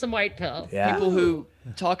calling- and some white pill. Yeah. People who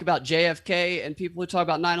talk about JFK and people who talk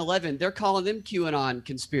about 9/11, they're calling them QAnon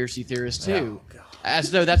conspiracy theorists too, as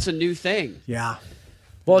though that's a new thing. Yeah.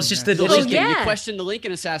 Well, it's just the The Oh, Lincoln, yeah. You question the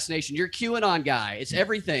Lincoln assassination, you're a QAnon guy. It's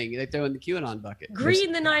everything they throw in the QAnon bucket.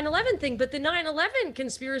 Green the 9/11 thing, but the 9/11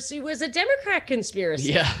 conspiracy was a Democrat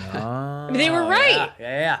conspiracy. Yeah. I mean, they were right.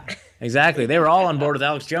 Yeah. Exactly. They were all on board with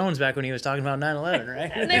Alex Jones back when he was talking about 9/11,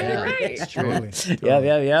 right? And they were right.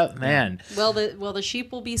 Totally. Yeah, man. Well, the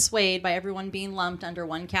sheep will be swayed by everyone being lumped under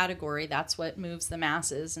one category. That's what moves the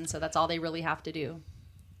masses, and so that's all they really have to do.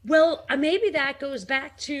 Well, maybe that goes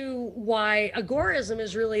back to why agorism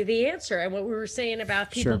is really the answer, and what we were saying about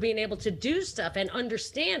people being able to do stuff and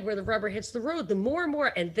understand where the rubber hits the road. The more and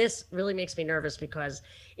more, and this really makes me nervous because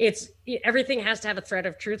everything has to have a thread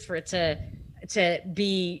of truth for it to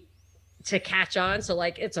catch on. So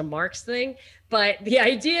like it's a Marx thing, but the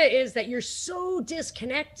idea is that you're so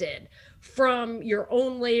disconnected from your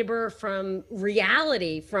own labor, from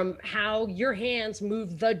reality, from how your hands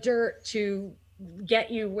move the dirt to get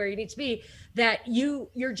you where you need to be, that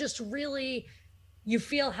you're just really, you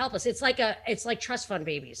feel helpless. It's like trust fund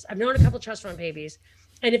babies. I've known a couple of trust fund babies,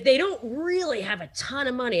 and if they don't really have a ton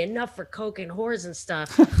of money, enough for coke and whores and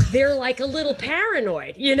stuff, they're like a little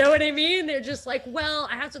paranoid. You know what I mean? They're just like, well,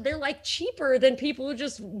 they're like cheaper than people who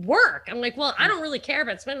just work. I'm like, well, I don't really care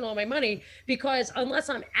about spending all my money because unless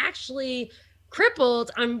I'm actually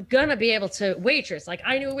crippled, I'm gonna be able to waitress. Like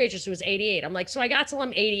I knew a waitress who was 88. I'm like, so I got till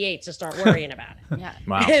I'm 88 to start worrying about it. Yeah.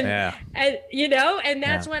 Wow. And you know, and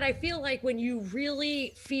that's what I feel like when you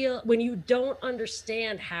don't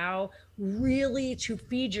understand how really to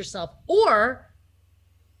feed yourself,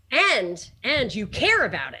 and you care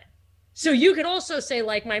about it. So you could also say,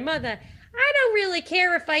 like my mother, I don't really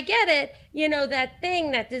care if I get it, that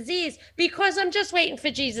thing, that disease, because I'm just waiting for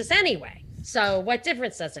Jesus anyway. So what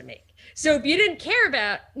difference does it make? So if you didn't care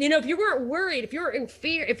about, if you weren't worried, if you were in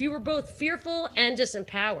fear, if you were both fearful and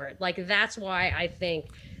disempowered, like that's why I think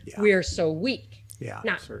we're so weak. Yeah.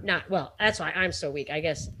 Well, that's why I'm so weak. I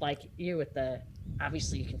guess like you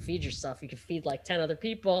obviously you can feed yourself. You can feed like 10 other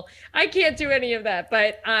people. I can't do any of that,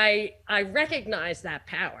 but I recognize that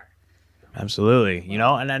power. Absolutely.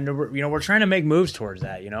 And then we're trying to make moves towards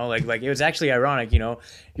that, like it was actually ironic,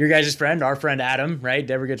 your guys' friend, our friend Adam, right?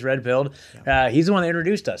 Deborah Gets Red Pilled. He's the one that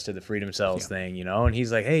introduced us to the Freedom Cells thing, and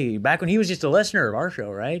he's like, hey, back when he was just a listener of our show,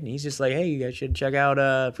 right? And he's just like, hey, you guys should check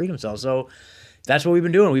out Freedom Cells. So that's what we've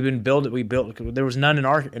been doing. We built, there was none in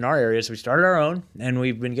our area. So we started our own and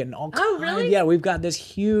we've been getting all kinds. Oh, really? Yeah. We've got this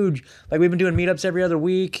huge, we've been doing meetups every other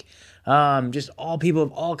week. Just all people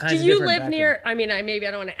of all kinds of different live backgrounds. near, maybe I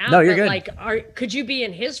don't want to out, No, you're but good. could you be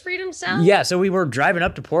in his Freedom Cell? Yeah, so we were driving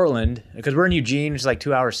up to Portland because we're in Eugene, which is like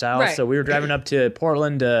 2 hours south. Right. So we were driving up to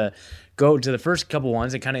Portland to go to the first couple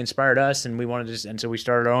ones that kind of inspired us, and we wanted to, and so we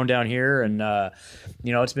started our own down here, and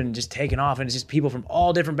it's been just taking off, and it's just people from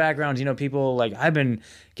all different backgrounds. People like I've been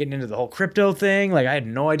getting into the whole crypto thing. Like I had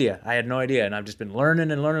no idea, and I've just been learning.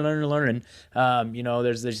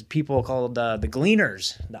 There's people called the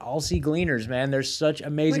Gleaners, the All-See Gleaners. Man, they're such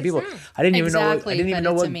amazing people. that? I didn't Exactly, even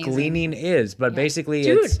know but what it's amazing. gleaning is, but basically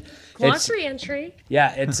Dude, it's glossary entry.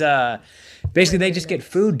 yeah, it's basically they just get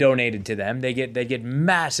food donated to them. They get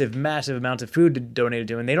massive amounts of food donated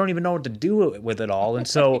to them, and they don't even know what to do with it all. And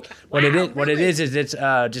so what it is it's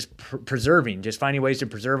just preserving, just finding ways to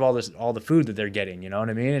preserve all the food that they're getting. You know what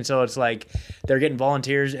I mean? And so it's like they're getting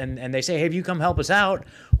volunteers, and they say, hey, if you come help us out,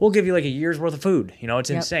 we'll give you like a year's worth of food. It's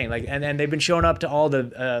insane. Like and they've been showing up to all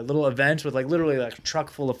the little events with like literally like a truck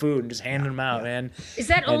full of food and just handing them out. Man, Is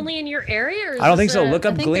that only in your area? Or is I don't this think so. a- Look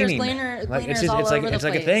up I think there's gleaning. gleaners all over the it's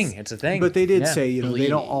like a place. thing. It's a thing. But they did Yeah. say, they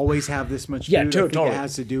don't always have this much food. Yeah, I think totally. it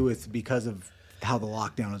has to do with because of how the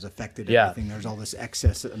lockdown has affected Yeah. everything. There's all this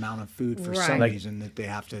excess amount of food for some Right. reason that they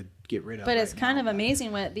have to get rid of. But it's right kind now. of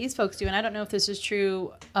amazing what these folks do. And I don't know if this is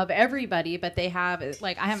true of everybody, but they have,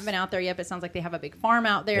 like, I haven't been out there yet, but it sounds like they have a big farm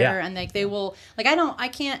out there. Yeah. And they will, like,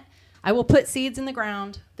 I will put seeds in the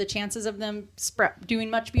ground. The chances of them doing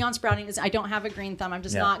much beyond sprouting is I don't have a green thumb. I'm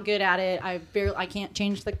just not good at it. I can't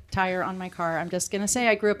change the tire on my car. I'm just going to say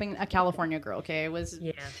I grew up in a California girl. Okay. It was,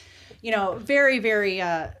 very, very,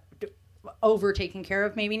 over taken care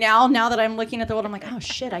of maybe now that I'm looking at the world. I'm like, oh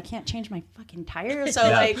shit, I can't change my fucking tires. So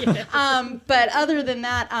but other than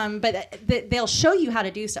that, they'll show you how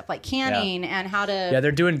to do stuff like canning and how to. Yeah,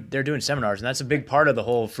 they're doing seminars, and that's a big part of the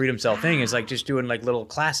whole Freedom Cell thing. Is like just doing like little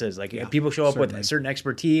classes. Like people show up with certain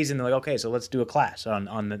expertise, and they're like, okay, so let's do a class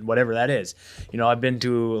on whatever that is. I've been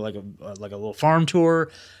to like a little farm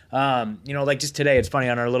tour. Like just today, it's funny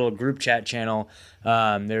on our little group chat channel.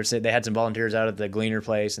 They had some volunteers out at the Gleaner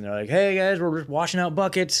place, and they're like, "Hey guys, we're just washing out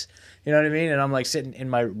buckets." You know what I mean? And I'm like sitting in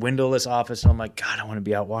my windowless office, and I'm like, God, I want to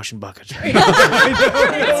be out washing buckets right now.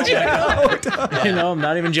 I'm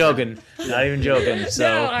not even joking. So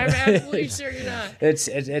no, I'm absolutely sure you're not.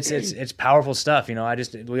 It's powerful stuff.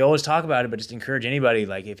 We always talk about it, but just encourage anybody.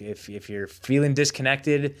 Like if you're feeling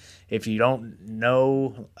disconnected, if you don't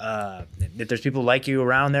know if there's people like you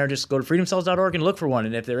around there, just go to freedomcells.org and look for one.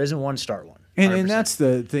 And if there isn't one, start one. And that's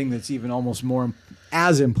the thing that's even almost more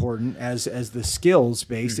as important as the skills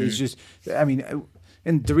based is just,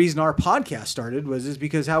 and the reason our podcast started is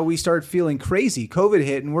because how we started feeling crazy. COVID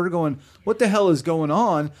hit and we're going, what the hell is going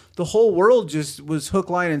on? The whole world just was hook,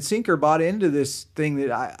 line, and sinker bought into this thing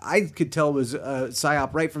that I could tell was a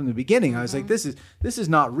psyop right from the beginning. I was like, this is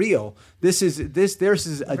not real. This is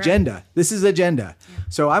agenda. Right. This is agenda. Yeah.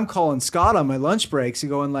 So I'm calling Scott on my lunch breaks and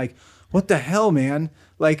going like, what the hell, man?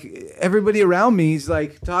 Like everybody around me is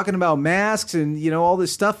like talking about masks and all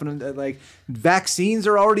this stuff, and like vaccines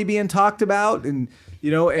are already being talked about, and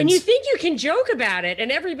you think you can joke about it,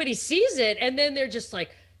 and everybody sees it, and then they're just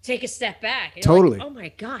like, take a step back. And totally. Like, oh my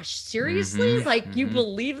gosh, seriously? You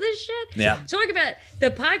believe this shit? Yeah. Talk about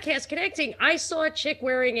the podcast connecting. I saw a chick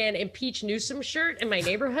wearing an Impeach Newsom shirt in my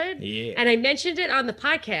neighborhood, and I mentioned it on the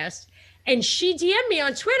podcast. And she DM'd me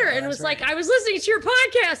on Twitter and was like, I was listening to your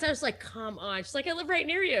podcast. I was like, come on. She's like, I live right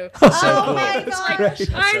near you. Oh my gosh.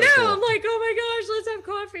 I know. Cool. I'm like, oh my gosh, let's have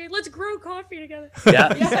coffee. Let's grow coffee together.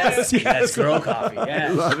 Yeah. Yes. Let's grow coffee.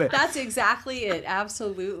 Yeah. Love it. That's exactly it.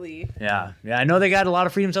 Absolutely. Yeah. Yeah. I know they got a lot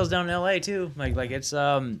of Freedom Cells down in LA too. Like it's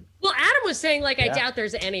Well, Adam was saying I doubt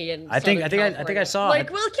there's any in I think I saw well,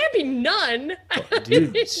 it can't be none.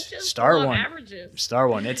 Dude, start one. Star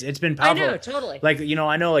one. It's been powerful. I know, totally. Like,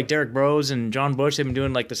 I know like Derek Bros and John Bush, they've been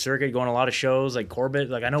doing like the circuit, going to a lot of shows, like Corbett.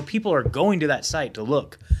 Like I know people are going to that site to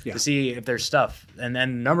look to see if there's stuff, and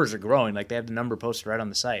then numbers are growing. Like they have the number posted right on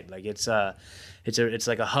the site. Like it's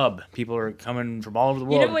like a hub. People are coming from all over the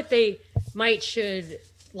world. You know what they should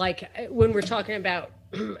like when we're talking about.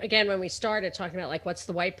 Again, when we started talking about like what's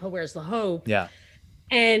the white pill, where's the hope? Yeah.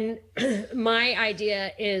 And my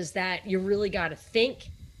idea is that you really got to think.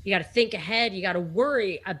 You got to think ahead. You got to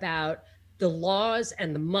worry about the laws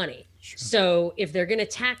and the money. Sure. So if they're going to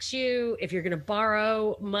tax you, if you're going to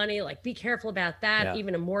borrow money, like be careful about that,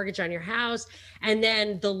 even a mortgage on your house. And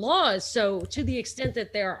then the laws. So to the extent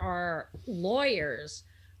that there are lawyers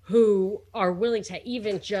who are willing to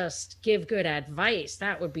even just give good advice,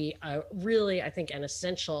 that would be a really, I think, an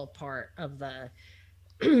essential part of the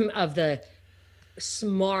of the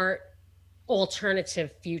smart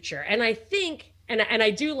alternative future. And I think, and I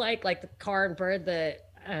do like the Carr and Bird, the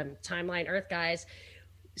Timeline Earth guys,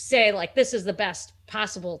 say like this is the best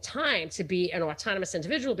possible time to be an autonomous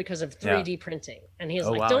individual because of 3D printing. And he's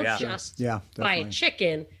don't just buy a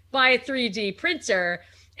chicken, buy a 3D printer.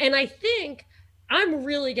 And I think I'm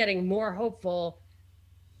really getting more hopeful,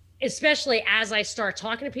 especially as I start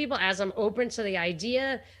talking to people, as I'm open to the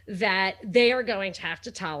idea that they are going to have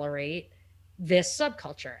to tolerate this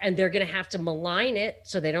subculture and they're going to have to malign it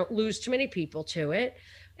so they don't lose too many people to it.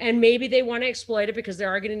 And maybe they want to exploit it because they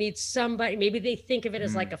are going to need somebody. Maybe they think of it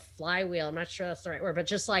as like a flywheel. I'm not sure that's the right word, but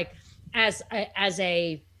just like as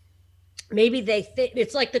a maybe they think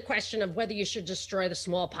it's like the question of whether you should destroy the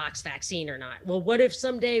smallpox vaccine or not. Well, what if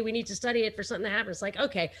someday we need to study it for something to happen? It's like,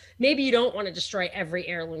 okay, maybe you don't want to destroy every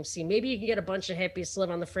heirloom seed. Maybe you can get a bunch of hippies to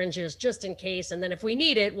live on the fringes just in case. And then if we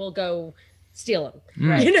need it, we'll go steal them.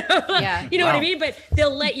 Right. You know, what I mean? But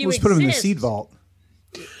they'll let you put them in the seed vault.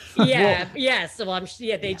 Yeah. Yes. Well,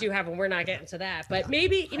 they do have them. We're not getting to that, but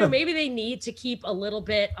maybe, maybe they need to keep a little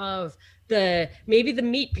bit of maybe the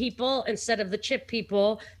meat people instead of the chip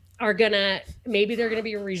people maybe they're gonna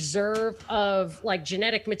be a reserve of like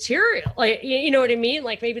genetic material, like you know what I mean,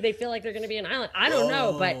 like maybe they feel like they're gonna be an island. I don't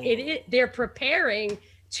know, but they're preparing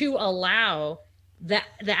to allow the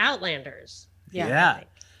Outlanders.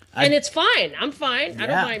 And it's fine. I'm fine. I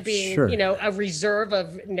don't mind being a reserve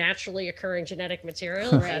of naturally occurring genetic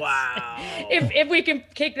material. Wow. If we can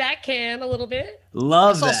kick that can a little bit.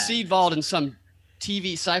 Love that. I that. saw Seed Vault in some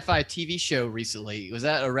sci-fi TV show recently. Was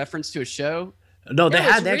that a reference to a show? No, they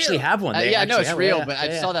it's actually real. have one. Yeah, I know actually it's have- real, yeah, but I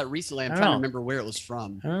yeah. saw that recently. I'm I trying to know. remember where it was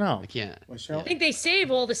from. I don't know. I can't. I think they save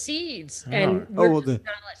all the seeds, Oh. and Oh, well,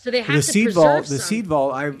 so they have the to seed preserve vault. some. The seed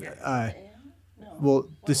vault. Well,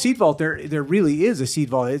 the seed vault. There really is a seed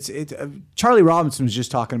vault. It's Charlie Robinson was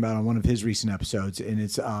just talking about on one of his recent episodes, and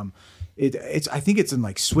it's I think it's in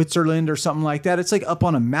like Switzerland or something like that. It's like up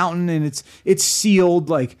on a mountain, and it's sealed,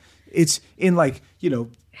 like it's in like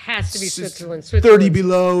Has to be Switzerland. 30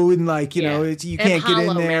 below, and like you know Yeah. it's you And can't get in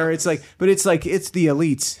hollow there. mountains. It's like, but it's the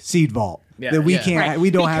elite's seed vault Yeah. that we Yeah. can't Right.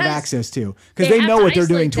 we don't have Because access to because they have know to what they're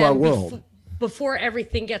doing isolate to our them world. before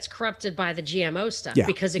everything gets corrupted by the GMO stuff, Yeah,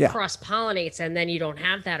 because it yeah. cross pollinates, and then you don't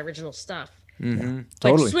have that original stuff. Like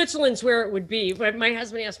Totally. Switzerland's where it would be. But my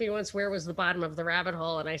husband asked me once where was the bottom of the rabbit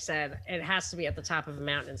hole, and I said it has to be at the top of a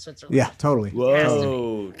mountain in Switzerland. Yeah, totally.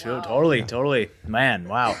 Whoa, totally, man!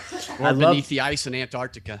 Wow, I Or love. beneath the ice in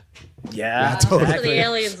Antarctica. Yeah, totally. That's where exactly. the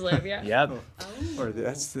aliens live. Yeah. Yep, Or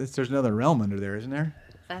there's another realm under there, isn't there?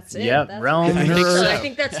 That's it. yep. That's Realm. I think so. So I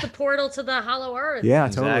think that's the portal to the hollow earth. Yeah,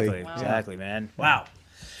 Exactly, totally. exactly, man. Wow.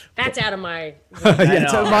 That's out of my. Yeah,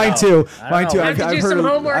 know, mine I too. know. Mine too. I have to do I've some heard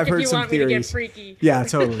homework I've if heard you some want me to get theories. freaky. Yeah,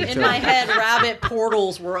 totally. In my head, rabbit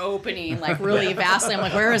portals were opening like really vastly. I'm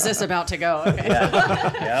like, where is this about to go? Okay.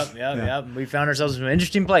 Yep. We found ourselves in some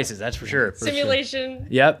interesting places. That's for sure. Simulation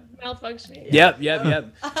Yep. malfunctioning. Yep.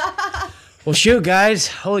 Well, shoot, guys!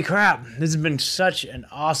 Holy crap! This has been such an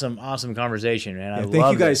awesome conversation, man. I thank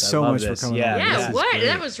love you guys this. I so love much for this. coming Yeah, on. Yeah, This is what? great.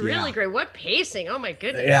 That was really Yeah. great. What pacing? Oh my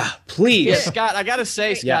goodness. yeah. Please, Yeah, Scott, I gotta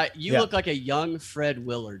say, Scott, Yeah, you yeah. look like a young Fred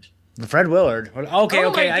Willard. Fred Willard. Okay, Oh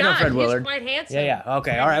okay, my I know God, Fred he's Willard. quite handsome. Yeah.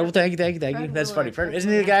 Okay, all right. Well, thank you. Fred That's funny. Willard. Fred, isn't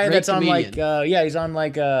he the guy Great that's on comedian. like? He's on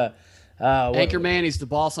like. What- Anchorman, he's the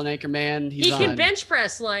boss on Anchorman. He's He can on, bench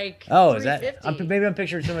press like. Oh, is that? 350. Maybe I'm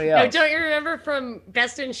picturing somebody No, else. don't you remember from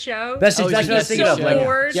Best in Show? Best in, Oh, that's he's what I was in thinking Best of. in Like, Show.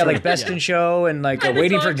 Wars. yeah, like Best Yeah. in Show and like And the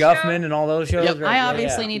Waiting for talk show. Guffman and all those shows. Yep. right? I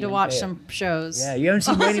obviously Yeah. need to watch Yeah. some shows. Yeah, you haven't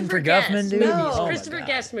seen Waiting for Guffman, dude? Movies. Oh my Christopher God.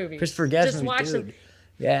 Guest movies. Christopher Guest Just movies, watch dude. them.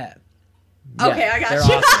 Yeah. Okay, I got they're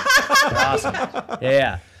you. Awesome. They're awesome.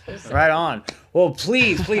 Yeah. Right on. Well,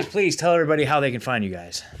 please tell everybody how they can find you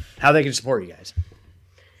guys, how they can support you guys.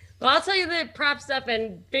 Well, I'll tell you the prop stuff,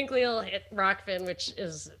 and Binkley will hit Rockfin, which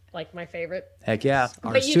is like my favorite. Heck yeah.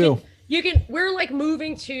 But Ours too. you can. We're like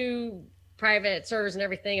moving to private servers and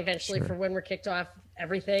everything eventually for when we're kicked off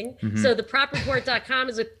everything. So the propreport.com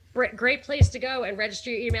is a great place to go and register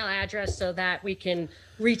your email address so that we can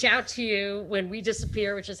reach out to you when we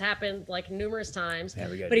disappear, which has happened like numerous times. Yeah,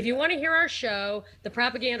 we gotta but do if you want to hear our show, The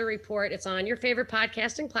Propaganda Report, it's on your favorite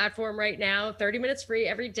podcasting platform right now, 30 minutes free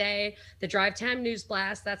every day. The Drive Time News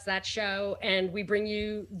Blast, that's that show. And we bring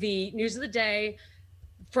you the news of the day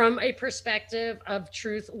from a perspective of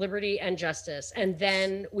truth, liberty, and justice. And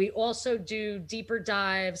then we also do deeper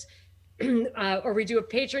dives, or we do a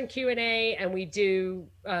patron Q&A, and we do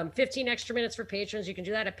 15 extra minutes for patrons. You can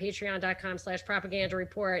do that at patreon.com/propaganda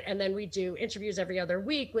report. And then we do interviews every other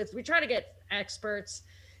week we try to get experts,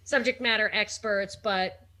 subject matter experts,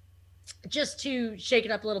 but just to shake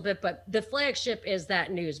it up a little bit. But the flagship is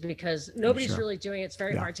that news, because nobody's really doing it. It's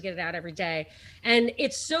very hard to get it out every day. And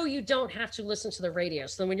it's so you don't have to listen to the radio.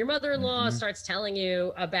 So when your mother-in-law starts telling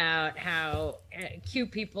you about how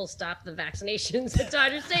cute people stop the vaccinations at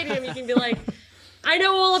Dodger Stadium, you can be like, I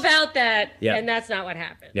know all about that. Yeah. And that's not what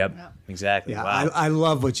happened. Yep. Exactly. Yeah, Wow. I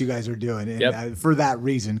love what you guys are doing, and Yep. for that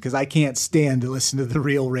reason, because I can't stand to listen to the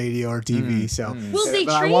real radio or TV. So, Well, they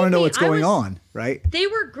but I trained want to know me. what's I going was- on, right? They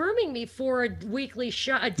were grooming me for a weekly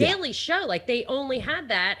show, a daily show. Like they only had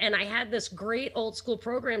that. And I had this great old school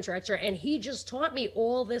program director, and he just taught me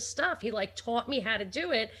all this stuff. He like taught me how to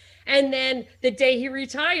do it. And then the day he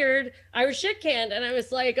retired, I was shit canned, and I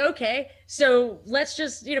was like, okay, so let's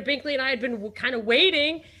just, Binkley and I had been kind of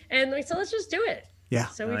waiting, and we said, let's just do it. Yeah.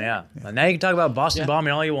 So we Oh, did. yeah. Well, now you can talk about Boston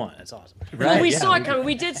bombing all you want. That's awesome. Well, we yeah. saw it coming.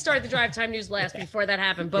 We did start the Drive Time News Blast before that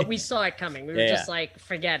happened, but we saw it coming. We were Yeah, just yeah. like,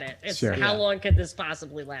 forget it. It's Sure. how long could this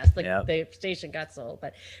possibly last? Yep. The station got sold,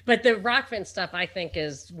 but the Rockfin stuff, I think,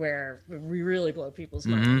 is where we really blow people's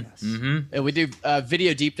minds. And we do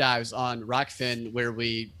video deep dives on Rockfin where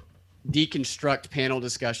we deconstruct panel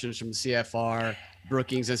discussions from the CFR,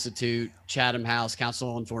 Brookings Institute, Chatham House, Council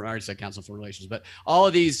on Foreign, I already said Council on Foreign Relations, but all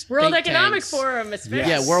of these World think Economic tanks- Forum, it's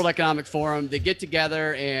Yeah, World Economic Forum. They get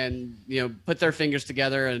together and put their fingers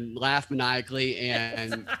together and laugh maniacally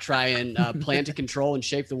and try and plan to control and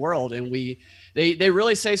shape the world. And they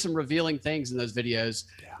really say some revealing things in those videos,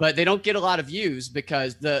 but they don't get a lot of views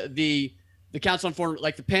because the Council on Foreign,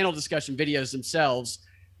 like the panel discussion videos themselves,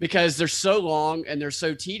 because they're so long and they're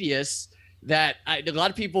so tedious that a lot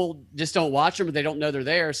of people just don't watch them or they don't know they're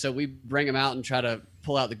there. So we bring them out and try to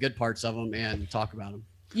pull out the good parts of them and talk about them.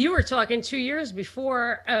 You were talking 2 years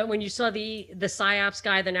before when you saw the PsyOps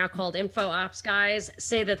guy, they're now called Info Ops guys,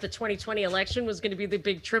 say that the 2020 election was going to be the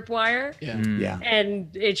big tripwire. Yeah. Yeah.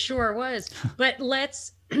 And it sure was. But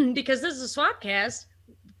let's, because this is a Swapcast,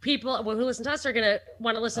 people who listen to us are going to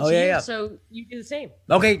want to listen to you. yeah. So you do the same.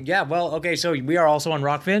 Okay, yeah, well, okay, so we are also on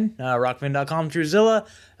Rockfin, rockfin.com, Truthzilla.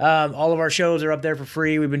 All of our shows are up there for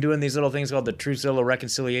free. We've been doing these little things called the Truthzilla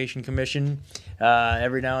Reconciliation Commission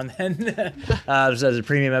every now and then. There's a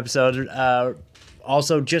premium episode.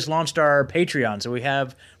 Also just launched our Patreon. So we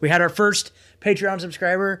had our first Patreon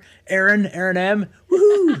subscriber, Aaron M.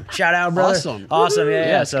 Woohoo! Shout out, brother. Awesome.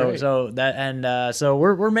 Yeah. So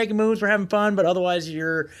we're making moves, we're having fun, but otherwise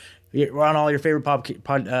we're on all your favorite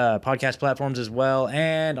podcast platforms as well,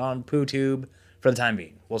 and on PooTube for the time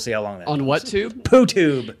being. We'll see how long that On goes. what tube?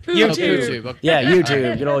 PooTube. YouTube. PooTube. Okay. Yeah,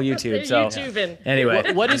 YouTube. Good old YouTube. So YouTubing.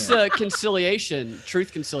 anyway. What is conciliation?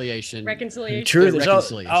 Truth conciliation. Reconciliation. Truth. So,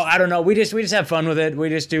 Reconciliation. I don't know. We just have fun with it. We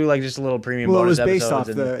just do just a little premium Well, it bonus was based off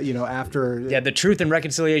episodes and- after. Yeah, the Truth and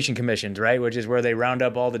Reconciliation Commissions, right? Which is where they round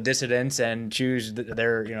up all the dissidents and choose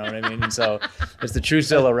their, you know what I mean? And so it's the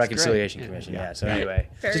Truthzilla Reconciliation Commission. Yeah. So anyway,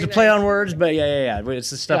 Very just a play nice. on words, but yeah. It's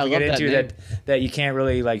the stuff Yeah, I we get love that into name. that you can't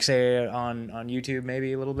really say on YouTube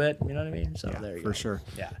maybe a little bit. You know what I mean? So there you go. For sure.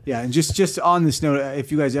 Yeah. Yeah, and just on this note,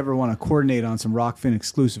 if you guys ever want to coordinate on some Rockfin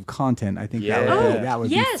exclusive content, I think that would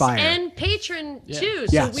be fire. And patron too.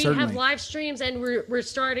 So Yeah, we certainly. have live streams, and we're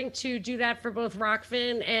starting to do that for both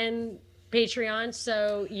Rockfin and Patreon.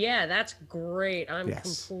 So yeah, that's great. I'm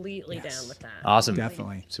completely down with that. Awesome.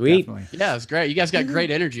 Definitely. Sweet. Definitely. Yeah, it's great. You guys got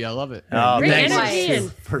great energy. I love it. Oh, Great thanks. energy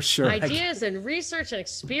and For sure. ideas and research and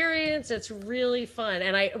experience. It's really fun.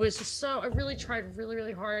 And I really tried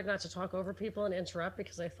really hard not to talk over people and interrupt,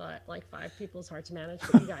 because I thought 5 people is hard to manage,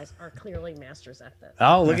 but you guys are clearly masters at that.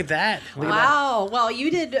 Oh, look at that. Look at that. Wow. Well,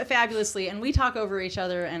 you did fabulously, and we talk over each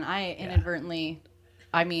other, and I inadvertently.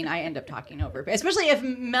 I end up talking over, especially if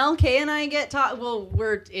Mel K and I get taught. Well,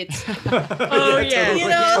 it's Oh yeah. you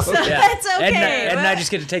know, so it's okay. Ed and I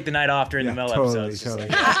just get to take the night off during the Mel Totally. episodes.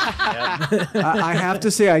 I have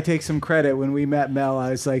to say, I take some credit. When we met Mel,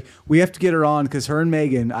 I was like, we have to get her on, because her and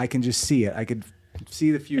Megan, I can just see it. I could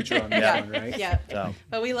see the future on this one, right? Yeah. So.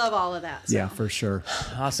 But we love all of that. So. Yeah, for sure.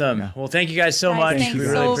 Awesome. Well, thank you guys so Guys, much. thanks We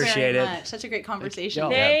so really appreciate very it. much. Such a great conversation.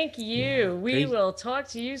 y'all. Thank you. We Peace. will talk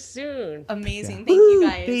to you soon. Amazing. Thank you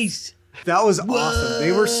guys. Peace. That was awesome.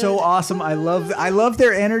 They were so awesome. I love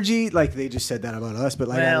their energy. Like, they just said that about us, but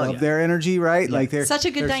I love their energy, right? Like, they're Such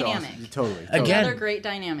a good they're so dynamic. awesome. Totally. Again. Another great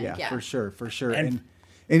dynamic. Yeah. For sure. And-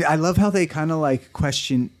 And I love how they kind of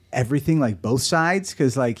question everything, both sides,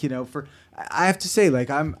 because I have to say,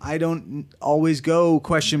 I don't always go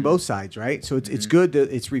question both sides, right? So it's good that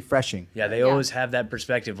it's refreshing. Yeah, they always have that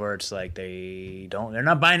perspective where it's they're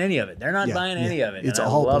not buying any of it. They're not buying any of it. It's and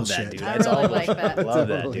all I love bullshit. that, dude. I That's really all like that. I love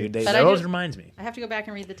that, dude. But That I always do- reminds me. I have to go back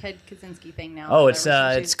and read the Ted Kaczynski thing now. Oh,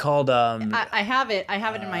 Whatever. it's called I have it. I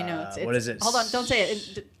have it in my notes. what is it? Hold on. Don't say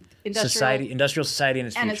it. Industrial Society and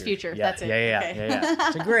its Future. And its Future. Yeah, That's it. Yeah. Okay.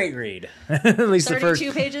 It's a great read. At least the 32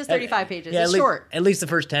 first pages, 35 pages. Yeah, It's short. At least the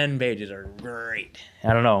first 10 pages are great.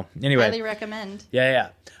 I don't know. Anyway. Highly recommend. Yeah.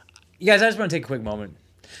 You guys, I just want to take a quick moment.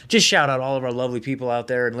 Just shout out all of our lovely people out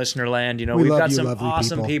there in listener land. We We've love got you, some lovely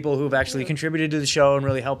awesome people who've actually contributed to the show and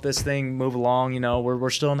really helped this thing move along. We're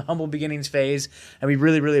still in the humble beginnings phase, and we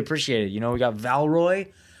really, really appreciate it. We got Valroy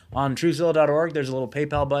on truthzilla.org. There's a little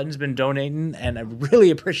PayPal button's been donating, and I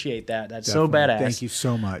really appreciate that. That's so Definitely. badass. Thank you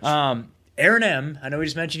so much. Aaron M., I know we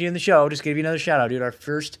just mentioned you in the show. Just give you another shout out, dude. Our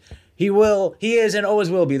first, he is and always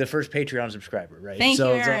will be the first Patreon subscriber, right? Thank you,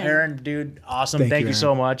 Aaron. So Aaron, dude, awesome. Thank Thank you, you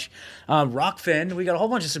so much. Rockfin, we got a whole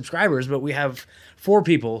bunch of subscribers, but we have four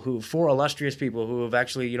illustrious people who have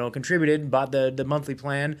actually, contributed, bought the monthly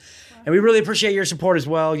plan. And we really appreciate your support as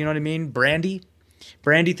well. You know what I mean? Brandy,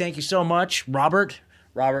 thank you so much. Robert,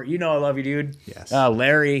 I love you, dude. Yes.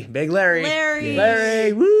 Larry, big Larry.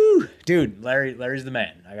 Larry, woo! Dude, Larry's the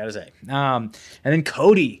man, I gotta say. And then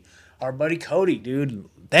Cody, our buddy Cody, dude.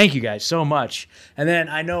 Thank you guys so much. And then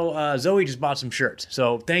I know Zoe just bought some shirts.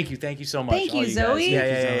 So thank you so much. Thank all you, guys. Zoe.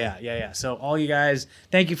 Yeah. So all you guys,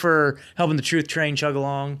 thank you for helping the Truth Train chug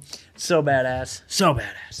along. So badass. So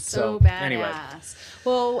badass. Anyway.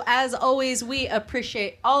 Well, as always, we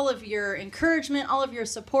appreciate all of your encouragement, all of your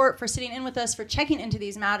support for sitting in with us, for checking into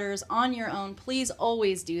these matters on your own. Please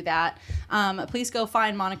always do that. Please go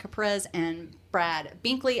find Monica Perez and Brad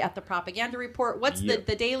Binkley at the Propaganda Report. What's the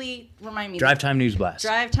daily, remind me? Drive Time News Blast.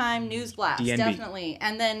 Drive Time News Blast, DNB. definitely.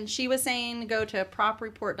 And then she was saying go to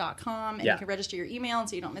propreport.com and you can register your email and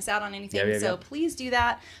so you don't miss out on anything. So please do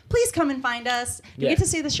that. Please come and find us. Do you get to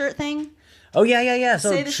see the shirt thing? Oh yeah.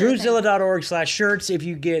 So Say the shirt thing. Truthzilla.org/shirts. If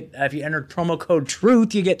you enter promo code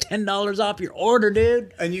Truth, you get $10 off your order,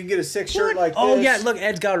 dude. And you can get a 6 shirt like this. Oh yeah, look,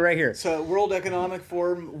 Ed's got it right here. So World Economic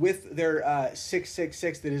Forum with their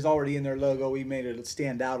 666 that is already in their logo. We made it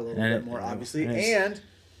stand out a little bit more, obviously. And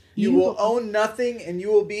you will own nothing, and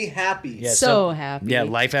you will be happy. Yeah, so happy. Yeah,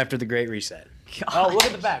 life after the Great Reset. Oh, look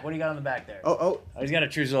at the back. What do you got on the back there? Oh, he's got a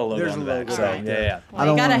Truthzilla logo there's on a the back. logo So, right there. yeah. Well,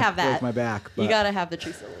 you gotta wanna have that. break my back. You but- gotta have the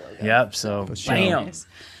Truthzilla logo. Yep. So, bam. Nice.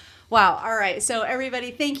 Wow. All right. So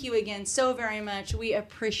everybody, thank you again so very much. We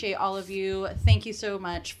appreciate all of you. Thank you so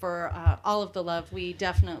much for all of the love. We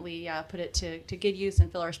definitely put it to good use and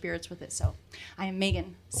fill our spirits with it. So I am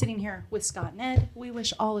Megan, sitting here with Scott and Ed. We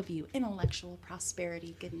wish all of you intellectual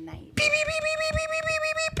prosperity. Good night. Pew,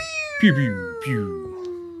 pew, pew.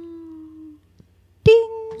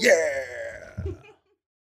 Ding. Yeah.